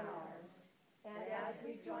greater than ours. And as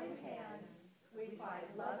we join hands, we find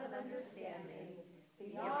love and understanding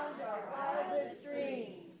beyond